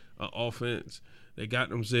themselves an offense. They got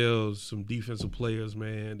themselves some defensive players,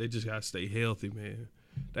 man. They just gotta stay healthy, man.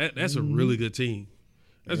 That's a really good team.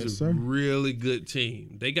 That's a really good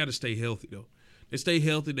team. They got to stay healthy though. They stay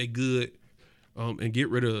healthy, they good, and get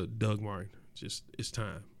rid of Doug Martin. It's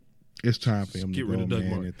time. It's time for him to get rid of Doug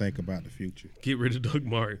Martin and think about the future. Get rid of Doug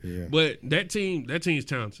Martin. Yeah. But that team's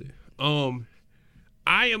talented.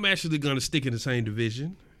 I am actually going to stick in the same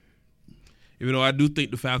division. Even though I do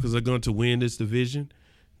think the Falcons are going to win this division.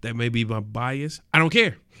 That may be my bias. I don't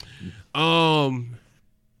care.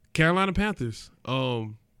 Carolina Panthers.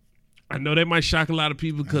 I know that might shock a lot of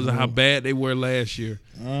people because of how bad they were last year.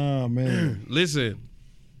 Oh, man. Listen,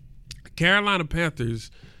 Carolina Panthers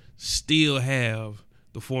still have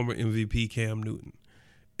the former MVP Cam Newton,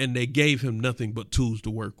 and they gave him nothing but tools to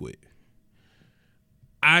work with.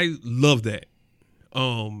 I love that.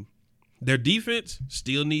 Their defense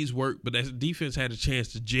still needs work, but that defense had a chance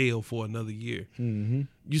to jail for another year. Mm-hmm.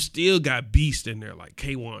 You still got beasts in there like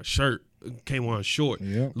K'Wan Short,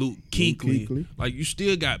 Yep. Luke Kuechly. Like you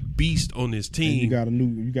still got beasts on this team. And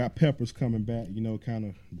you got Peppers coming back. Kind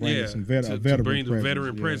of bringing some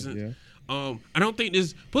veteran presence. I don't think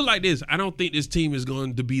this. Put it like this: I don't think this team is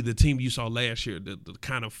going to be the team you saw last year. The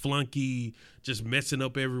kind of flunky, just messing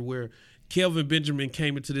up everywhere. Kelvin Benjamin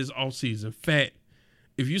came into this offseason fat.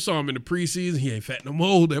 If you saw him in the preseason, he ain't fat no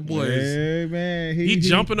more. That boy is. Man, he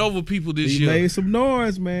jumping over people this year. He made some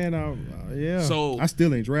noise, man. Yeah. So I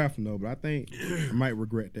still ain't drafting though, but I think I might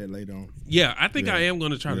regret that later on. Yeah, I think I am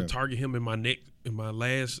going to try to target him in my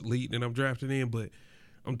last league that I'm drafting in. But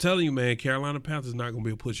I'm telling you, man, Carolina Panthers not going to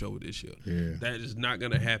be a pushover this year. Yeah. That is not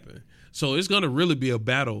going to happen. So it's going to really be a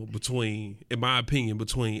battle between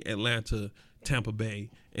Atlanta, Tampa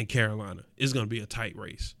Bay, and Carolina. It's going to be a tight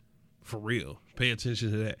race. For real. Pay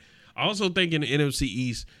attention to that. I also think in the NFC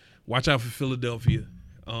East, watch out for Philadelphia.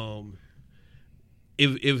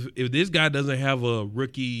 If this guy doesn't have a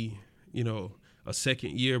rookie, a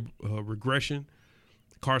second year regression,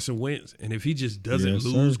 Carson Wentz, and if he just doesn't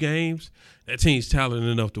lose games, that team's talented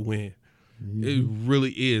enough to win. Mm-hmm. It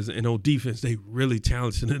really is. And on defense, they really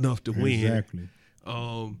talented enough to win. Exactly.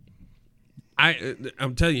 I'm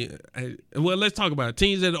telling you. Let's talk about it.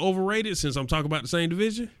 Teams that are overrated since I'm talking about the same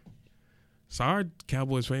division. Sorry,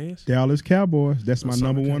 Cowboys fans. Dallas Cowboys. That's my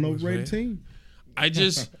number one overrated team. I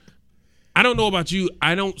don't know about you.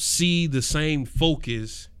 I don't see the same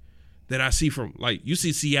focus that I see from, like, you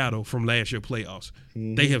see Seattle from last year playoffs.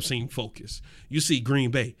 Mm-hmm. They have seen focus. You see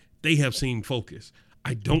Green Bay. They have seen focus.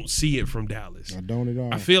 I don't see it from Dallas. I don't at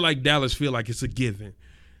all. I feel like Dallas feel like it's a given.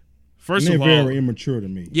 First of all, they're very immature to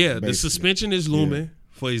me. Yeah, basically. The suspension is looming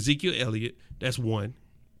for Ezekiel Elliott. That's one.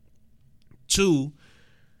 Two,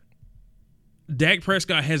 Dak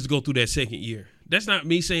Prescott has to go through that second year. That's not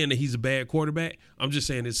me saying that he's a bad quarterback. I'm just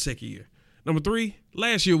saying it's second year. Number three,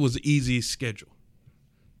 last year was the easiest schedule.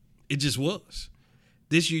 It just was.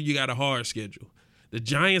 This year you got a hard schedule. The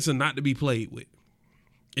Giants are not to be played with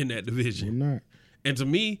in that division. They're not. And to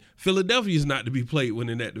me, Philadelphia is not to be played with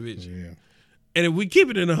in that division. Yeah. And if we keep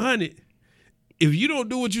it in 100, if you don't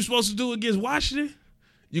do what you're supposed to do against Washington,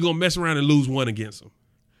 you're going to mess around and lose one against them.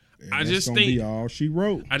 I just think be all she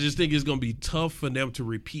wrote. I just think it's going to be tough for them to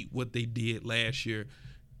repeat what they did last year.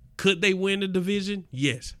 Could they win the division?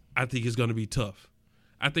 Yes. I think it's going to be tough.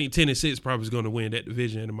 I think 10-6 probably is going to win that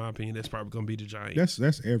division. And in my opinion, that's probably going to be the Giants.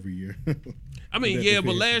 That's every year. I mean,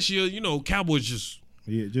 but last year, Cowboys just.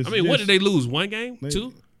 Yeah, what did they lose? One game?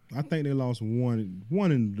 Two? I think they lost one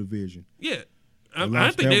in the division. Yeah.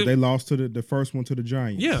 I think they lost to the first one to the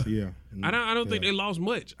Giants. Yeah. Yeah. I don't think they lost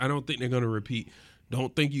much. I don't think they're going to repeat.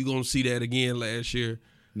 Don't think you're going to see that again last year.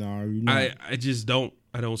 No, you're not. I just don't.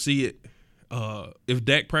 I don't see it. If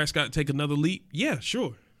Dak Prescott take another leap, yeah,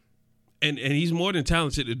 sure. And he's more than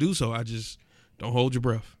talented to do so. I just don't hold your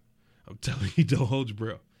breath. I'm telling you, don't hold your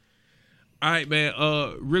breath. All right, man.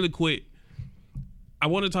 Really quick, I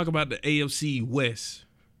want to talk about the AFC West,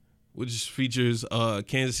 which features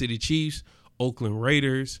Kansas City Chiefs, Oakland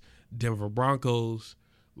Raiders, Denver Broncos,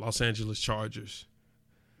 Los Angeles Chargers.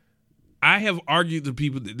 I have argued to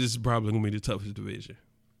people that this is probably going to be the toughest division.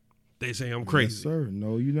 They say I'm crazy. Yes, sir.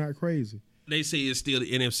 No, you're not crazy. They say it's still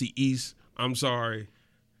the NFC East. I'm sorry.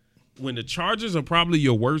 When the Chargers are probably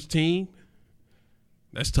your worst team,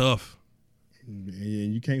 that's tough.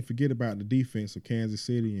 And you can't forget about the defense of Kansas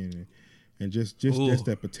City and just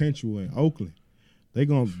that potential in Oakland. They're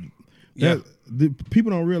going to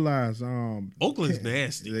people don't realize Oakland's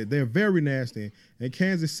nasty. They're very nasty. And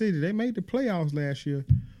Kansas City, they made the playoffs last year,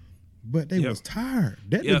 but they was tired.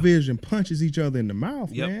 That division punches each other in the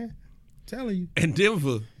mouth, man. I'm telling you. And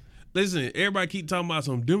Denver, listen, everybody keep talking about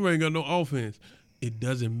some Denver ain't got no offense. It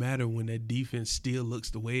doesn't matter when that defense still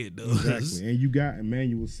looks the way it does. Exactly. And you got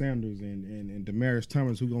Emmanuel Sanders and Demaryius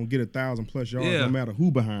Thomas who going to get 1,000+ yards no matter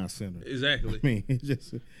who behind center. Exactly. I mean, it's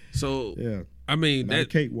just I mean,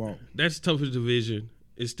 that cakewalk. That's the toughest division.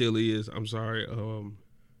 It still is. I'm sorry.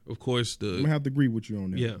 Of course, I'm going to have to agree with you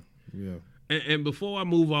on that. Yeah. And before I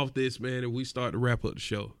move off this, man, and we start to wrap up the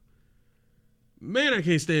show, Man, I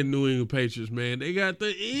can't stand New England Patriots, man. They got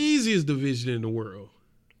the easiest division in the world.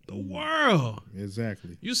 The world.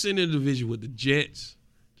 Exactly. You sit in a division with the Jets,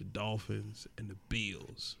 the Dolphins, and the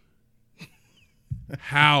Bills.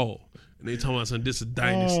 How? And they talking about something, this is a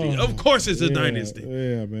dynasty. Of course it's a dynasty.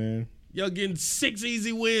 Yeah, man. Y'all getting 6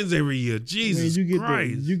 easy wins every year. Jesus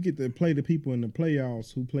Christ. You get to play the people in the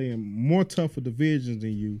playoffs who play in more tougher divisions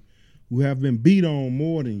than you, who have been beat on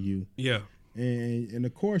more than you. Yeah. And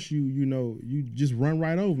of course you just run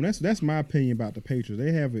right over them. That's my opinion about the Patriots.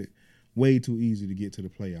 They have it way too easy to get to the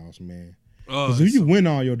playoffs, man. Because if you win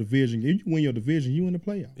all your division, if you win your division, you in the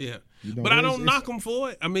playoffs. Yeah. But I don't knock them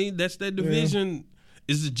for it. I mean, that's their division. Yeah.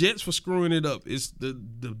 It's the Jets for screwing it up. It's the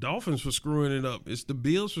Dolphins for screwing it up. It's the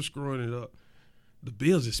Bills for screwing it up. The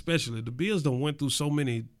Bills especially. The Bills done went through so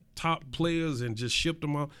many top players and just shipped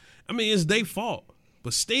them out. I mean, it's their fault.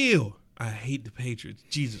 But still, I hate the Patriots.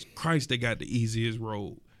 Jesus Christ, they got the easiest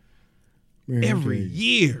road. Man, every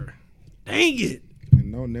year. Dang it.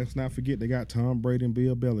 And no, let's not forget they got Tom Brady and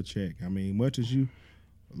Bill Belichick. I mean, much as you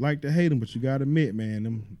like to hate them, but you got to admit, man,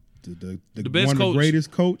 them the best one coach, of the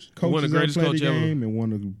greatest coaches one of the greatest that play the coach game ever. and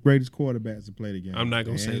one of the greatest quarterbacks to play the game. I'm not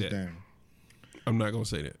going to say that. Down. I'm not going to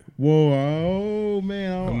say that. Whoa, oh,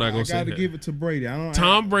 man. I'm not going to say that. I got to give it to Brady.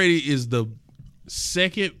 Tom Brady is the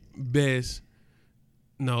second best.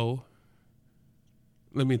 No.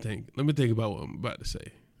 Let me think about what I'm about to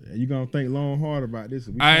say. Yeah, you're going to think long, hard about this.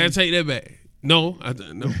 I take that back. No.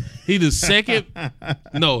 He's the second.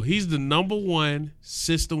 No, he's the number one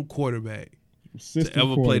system quarterback to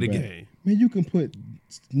ever play the game. Man, you can put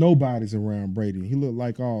nobodies around Brady. He looked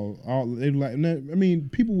like all. They like. I mean,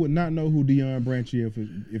 people would not know who Deion Branch is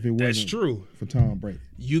if it wasn't. That's true for Tom Brady.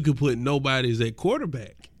 You could put nobodies at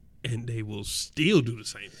quarterback, and they will still do the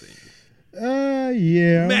same thing.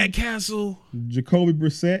 Yeah. Matt Castle, Jacoby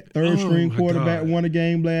Brissett, third string quarterback, won a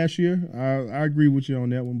game last year. I agree with you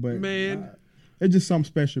on that one, but man. It's just something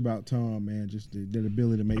special about Tom, man. Just the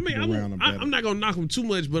ability to make people around him better. I'm not gonna knock him too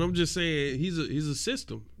much, but I'm just saying he's a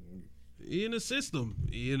system. He in a system.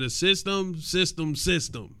 System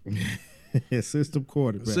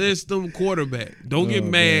quarterback. System quarterback. Don't get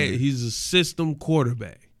mad. Man. He's a system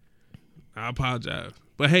quarterback. I apologize,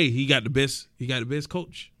 but hey, he got the best. He got the best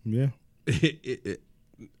coach. Yeah,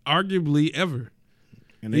 arguably ever.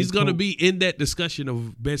 And he's gonna be in that discussion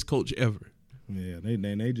of best coach ever. Yeah,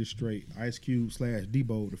 they just straight Ice Cube /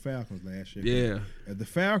 Debo the Falcons last year. Yeah, the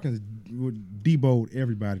Falcons Debo'd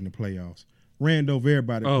everybody in the playoffs, ran over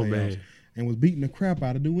everybody in the playoffs, and was beating the crap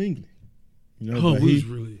out of New England. You know, but he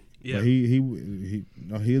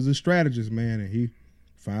is a strategist, man, and he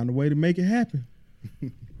found a way to make it happen.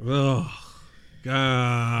 Oh,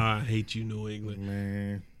 God, I hate you, New England,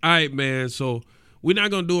 man. All right, man. So we're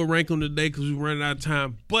not going to do a rank on today because we're running out of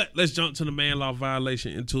time, but let's jump to the man law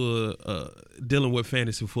violation into dealing with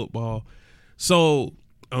fantasy football. So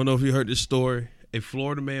I don't know if you heard this story. A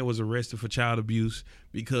Florida man was arrested for child abuse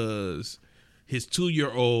because his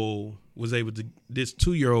 2-year-old was able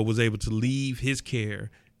to leave his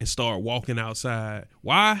care and start walking outside.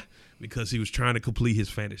 Why? Because he was trying to complete his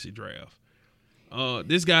fantasy draft.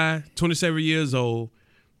 This guy, 27 years old,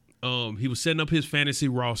 he was setting up his fantasy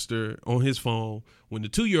roster on his phone when the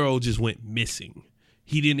 2-year-old just went missing.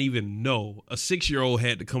 He didn't even know. A 6-year-old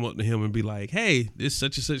had to come up to him and be like, hey, this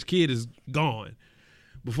such and such kid is gone.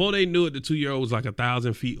 Before they knew it, the 2-year-old was like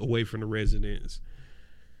 1,000 feet away from the residence.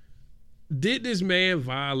 Did this man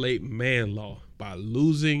violate man law by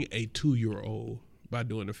losing a 2-year-old by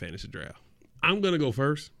doing the fantasy draft? I'm going to go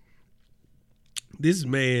first. This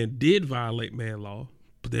man did violate man law,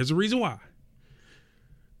 but there's a reason why.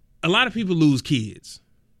 A lot of people lose kids,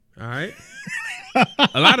 all right?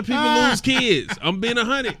 A lot of people lose kids. I'm being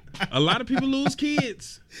 100. A lot of people lose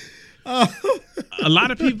kids. A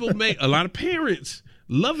lot of parents,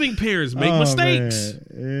 loving parents, make mistakes.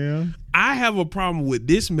 Man. Yeah. I have a problem with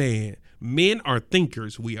this man. Men are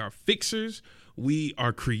thinkers. We are fixers. We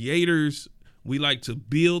are creators. We like to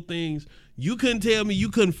build things. You couldn't tell me you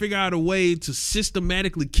couldn't figure out a way to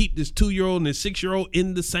systematically keep this 2-year-old and this 6-year-old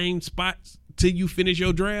in the same spot till you finish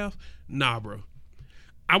your draft? Nah, bro.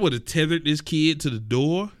 I would have tethered this kid to the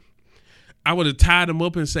door. I would have tied him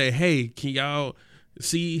up and say, hey, can y'all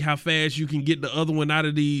see how fast you can get the other one out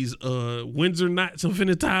of these Windsor knots I'm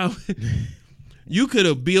finna tie? You could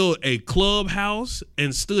have built a clubhouse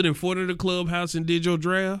and stood in front of the clubhouse and did your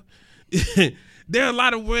draft. There are a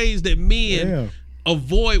lot of ways that men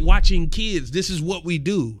avoid watching kids. This is what we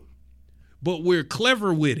do. But we're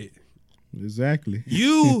clever with it. Exactly.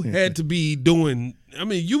 You had to be doing,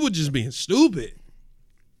 you were just being stupid.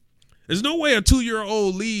 There's no way a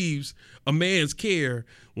 2-year-old leaves a man's care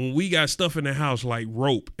when we got stuff in the house like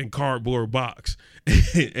rope and cardboard box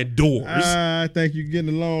and doors. I think you're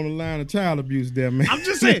getting along the line of child abuse there, man. I'm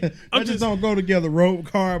just saying. I just don't go together. Rope,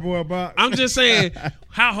 cardboard box. I'm just saying,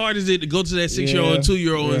 how hard is it to go to that 6-year-old and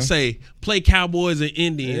 2-year-old and say, play Cowboys and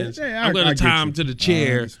Indians. I'm going to tie him to the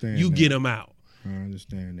chair. You get him out. I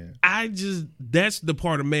understand that. That's the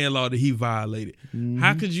part of man law that he violated. Mm-hmm.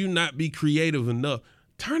 How could you not be creative enough?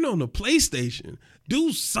 Turn on the PlayStation.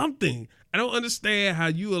 Do something. I don't understand how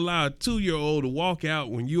you allow a 2-year-old to walk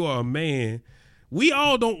out when you are a man. We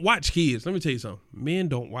all don't watch kids. Let me tell you something. Men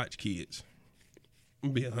don't watch kids.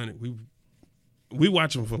 I'm going to be 100. We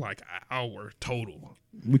watch them for like an hour total.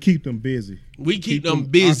 We keep them busy. We keep them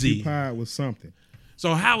busy. Occupied with something.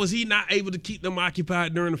 So how was he not able to keep them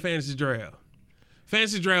occupied during the fantasy draft?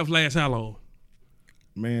 Fantasy draft lasts how long?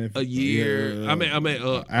 Man, a year. I mean,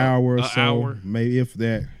 an hour or so. Hour, maybe if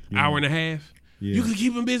that. Hour and a half. Yeah. You can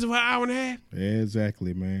keep him busy for an hour and a half.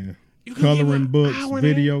 Exactly, man. Coloring books,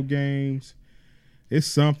 video games. It's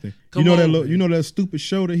something. You know that stupid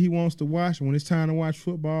show that he wants to watch when it's time to watch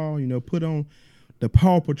football. You know, put on the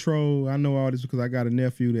Paw Patrol. I know all this because I got a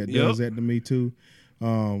nephew that does that to me too.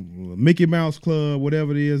 Mickey Mouse Club,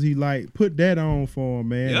 whatever it is he like, put that on for him,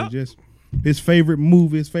 man. And just his favorite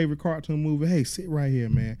movie, his favorite cartoon movie. Hey, sit right here,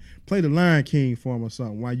 man. Play the Lion King for him or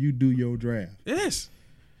something while you do your draft. Yes.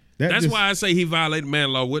 That's why I say he violated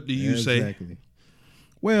man law. What do you say? Exactly.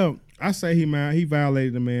 Well, I say he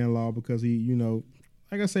violated the man law because he, you know,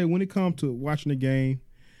 like I say, when it comes to watching the game,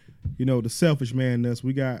 you know, the selfish man in us,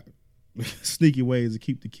 we got sneaky ways to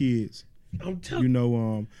keep the kids. I'm telling you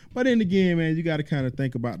know, but then again, man, you got to kind of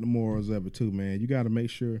think about the morals of it too, man. You got to make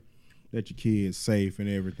sure that your kids safe and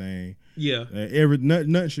everything. Yeah.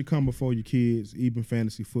 Nothing should come before your kids, even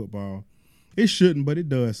fantasy football. It shouldn't, but it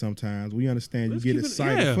does sometimes. We understand. You get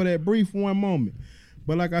excited for that brief one moment.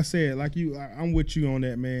 But like I said, like you, I'm with you on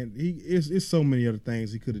that, man. It's so many other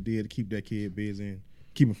things he could have did to keep that kid busy and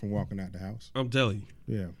keep him from walking out the house. I'm telling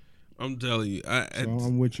you. Yeah. I'm telling you.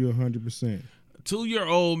 I'm with you 100%.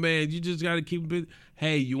 2-year-old, man, you just got to keep him busy.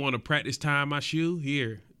 Hey, you want to practice tying my shoe?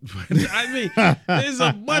 Here. I mean, there's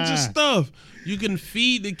a bunch of stuff. You can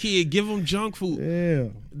feed the kid, give him junk food.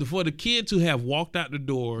 Yeah. For the kid to have walked out the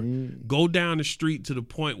door, go down the street to the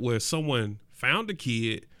point where someone found the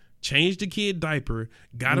kid, changed the kid diaper,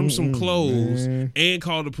 got him some clothes, and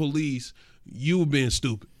called the police, you were being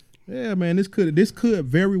stupid. Yeah, man, this could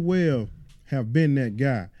very well have been that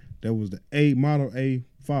guy that was the model A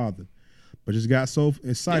father. But just got so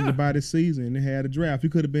excited about this season and they had a draft. He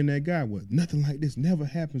could have been that guy. Well, nothing like this never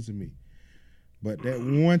happens to me. But that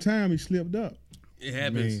one time he slipped up. It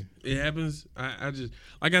happens. It happens. I just,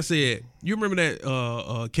 like I said, you remember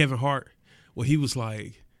that Kevin Hart where he was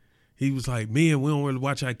like, man, we don't really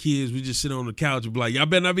watch our kids. We just sit on the couch and be like, y'all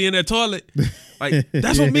better not be in that toilet. Like,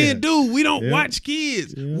 that's what men do. We don't watch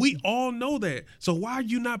kids. Yeah. We all know that. So why are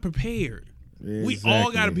you not prepared? Exactly. We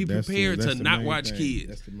all got to be prepared to not watch kids.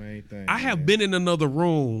 That's the main thing. I have been in another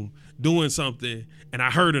room doing something, and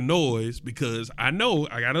I heard a noise because I know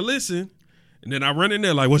I got to listen, and then I run in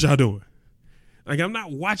there like, what y'all doing? Like, I'm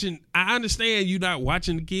not watching. I understand you not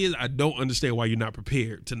watching the kids. I don't understand why you're not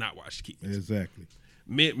prepared to not watch the kids. Exactly.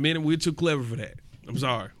 Men, we're too clever for that. I'm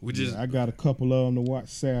sorry. I got a couple of them to watch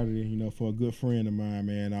Saturday, you know, for a good friend of mine,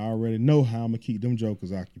 man. I already know how I'm going to keep them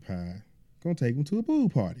jokers occupied. Gonna take them to a pool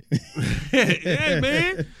party. Hey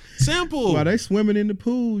man, simple. While they swimming in the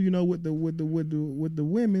pool, you know, with the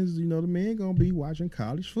women's, you know, the men gonna be watching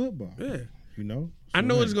college football. Yeah, you know. So I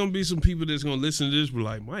know there's gonna be some people that's gonna listen to this, be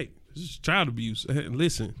like, Mike, this is child abuse.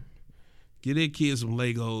 Listen, get their kids some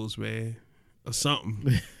Legos, man, or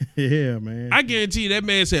something. Yeah, man. I guarantee you that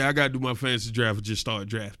man said, I gotta do my fantasy draft and just start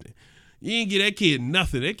drafting. You ain't get that kid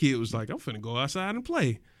nothing. That kid was like, I'm finna go outside and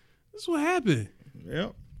play. That's what happened.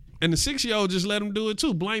 Yep. And the 6-year-old just let him do it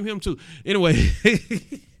too. Blame him too. Anyway,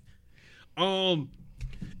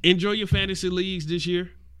 enjoy your fantasy leagues this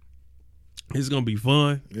year. It's gonna be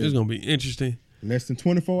fun. Yeah. It's gonna be interesting. Less than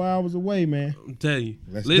 24 hours away, man. I'm telling you.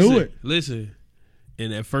 Let's do it. Listen.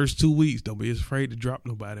 In that first 2 weeks, don't be afraid to drop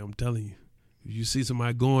nobody. I'm telling you. If you see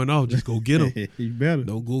somebody going off, just go get them. You better.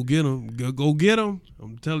 Don't go get them. Go get them.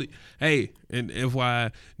 I'm telling you. Hey, and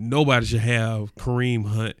FYI, nobody should have Kareem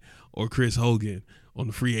Hunt or Chris Hogan on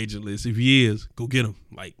the free agent list. If he is, go get him.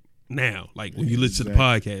 Like now. Like when you listen to the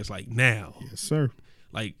podcast, like now. Yes, sir.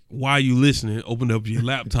 Like while you listening, open up your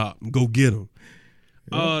laptop and go get him.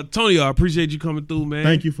 Yep. Tony, I appreciate you coming through, man.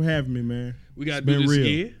 Thank you for having me, man. We gotta do this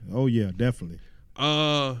again. Oh yeah, definitely.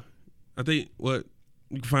 I think you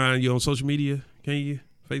can find you on social media, can you?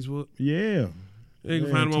 Facebook? Yeah. You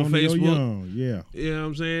can find him on Antonio Facebook. Young. Yeah. You know what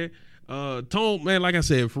I'm saying? Tone, man, like I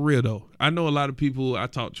said, for real though, I know a lot of people I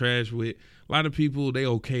talk trash with. A lot of people, they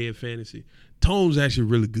okay at fantasy. Tone's actually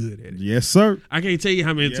really good at it. Yes, sir. I can't tell you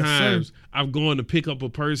how many times I've gone to pick up a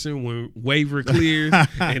person when waiver clears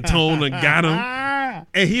and Tone done got him.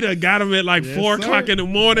 And he done got him at like 4 o'clock in the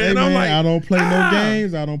morning. Hey, and I'm man, like, I don't play no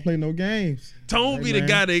games. I don't play no games. Tone be the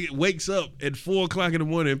guy that wakes up at 4 o'clock in the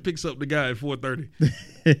morning and picks up the guy at 4:30.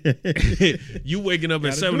 You waking up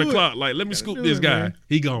at 7 o'clock, like, let me scoop this guy. Man.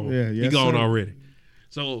 He gone. Yeah, yes, he gone already.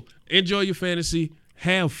 So enjoy your fantasy.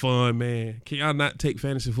 Have fun, man. Can y'all not take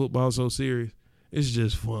fantasy football so serious? It's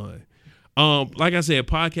just fun. Like I said,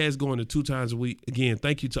 podcast going to 2 times a week. Again,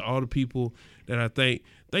 thank you to all the people that I thank.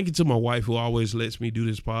 Thank you to my wife who always lets me do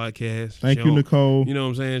this podcast. Thank you, Nicole. You know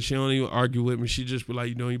what I'm saying? She don't even argue with me. She just be like,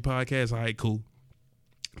 you doing your podcast? All right, cool.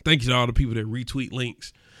 Thank you to all the people that retweet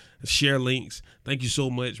links, share links. Thank you so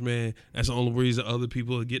much, man. That's the only reason other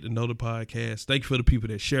people get to know the podcast. Thank you for the people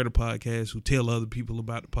that share the podcast, who tell other people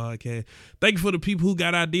about the podcast. Thank you for the people who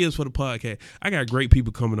got ideas for the podcast. I got great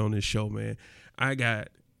people coming on this show, man.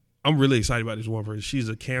 I'm really excited about this one person. She's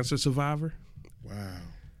a cancer survivor. Wow.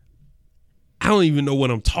 I don't even know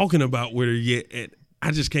what I'm talking about with her yet, and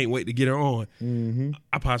I just can't wait to get her on. Mm-hmm.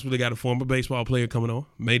 I possibly got a former baseball player coming on,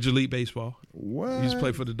 Major League Baseball. What? He used to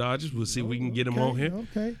play for the Dodgers. We'll see if we can get him on here.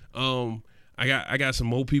 Okay. I got some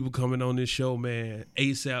more people coming on this show, man.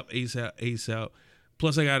 ASAP.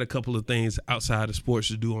 Plus, I got a couple of things outside of sports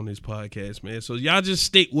to do on this podcast, man. So y'all just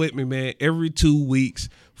stick with me, man. Every 2 weeks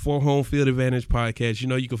for Home Field Advantage podcast. You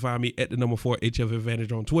know, you can find me at the number 4 HF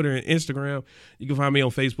Advantage on Twitter and Instagram. You can find me on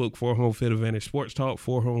Facebook for Home Field Advantage Sports Talk,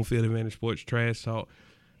 for Home Field Advantage Sports Trash Talk.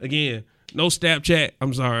 Again, no Snapchat.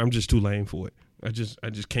 I'm sorry. I'm just too lame for it. I just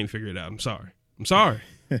can't figure it out. I'm sorry.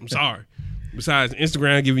 Besides,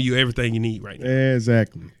 Instagram giving you everything you need right now.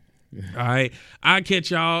 Exactly. All right. I'll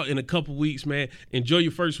catch y'all in a couple weeks, man. Enjoy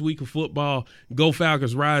your first week of football. Go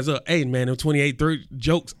Falcons, rise up. Hey, man, them 28-30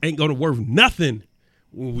 jokes ain't going to worth nothing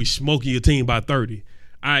when we smoking your team by 30.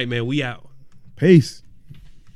 All right, man, we out. Peace.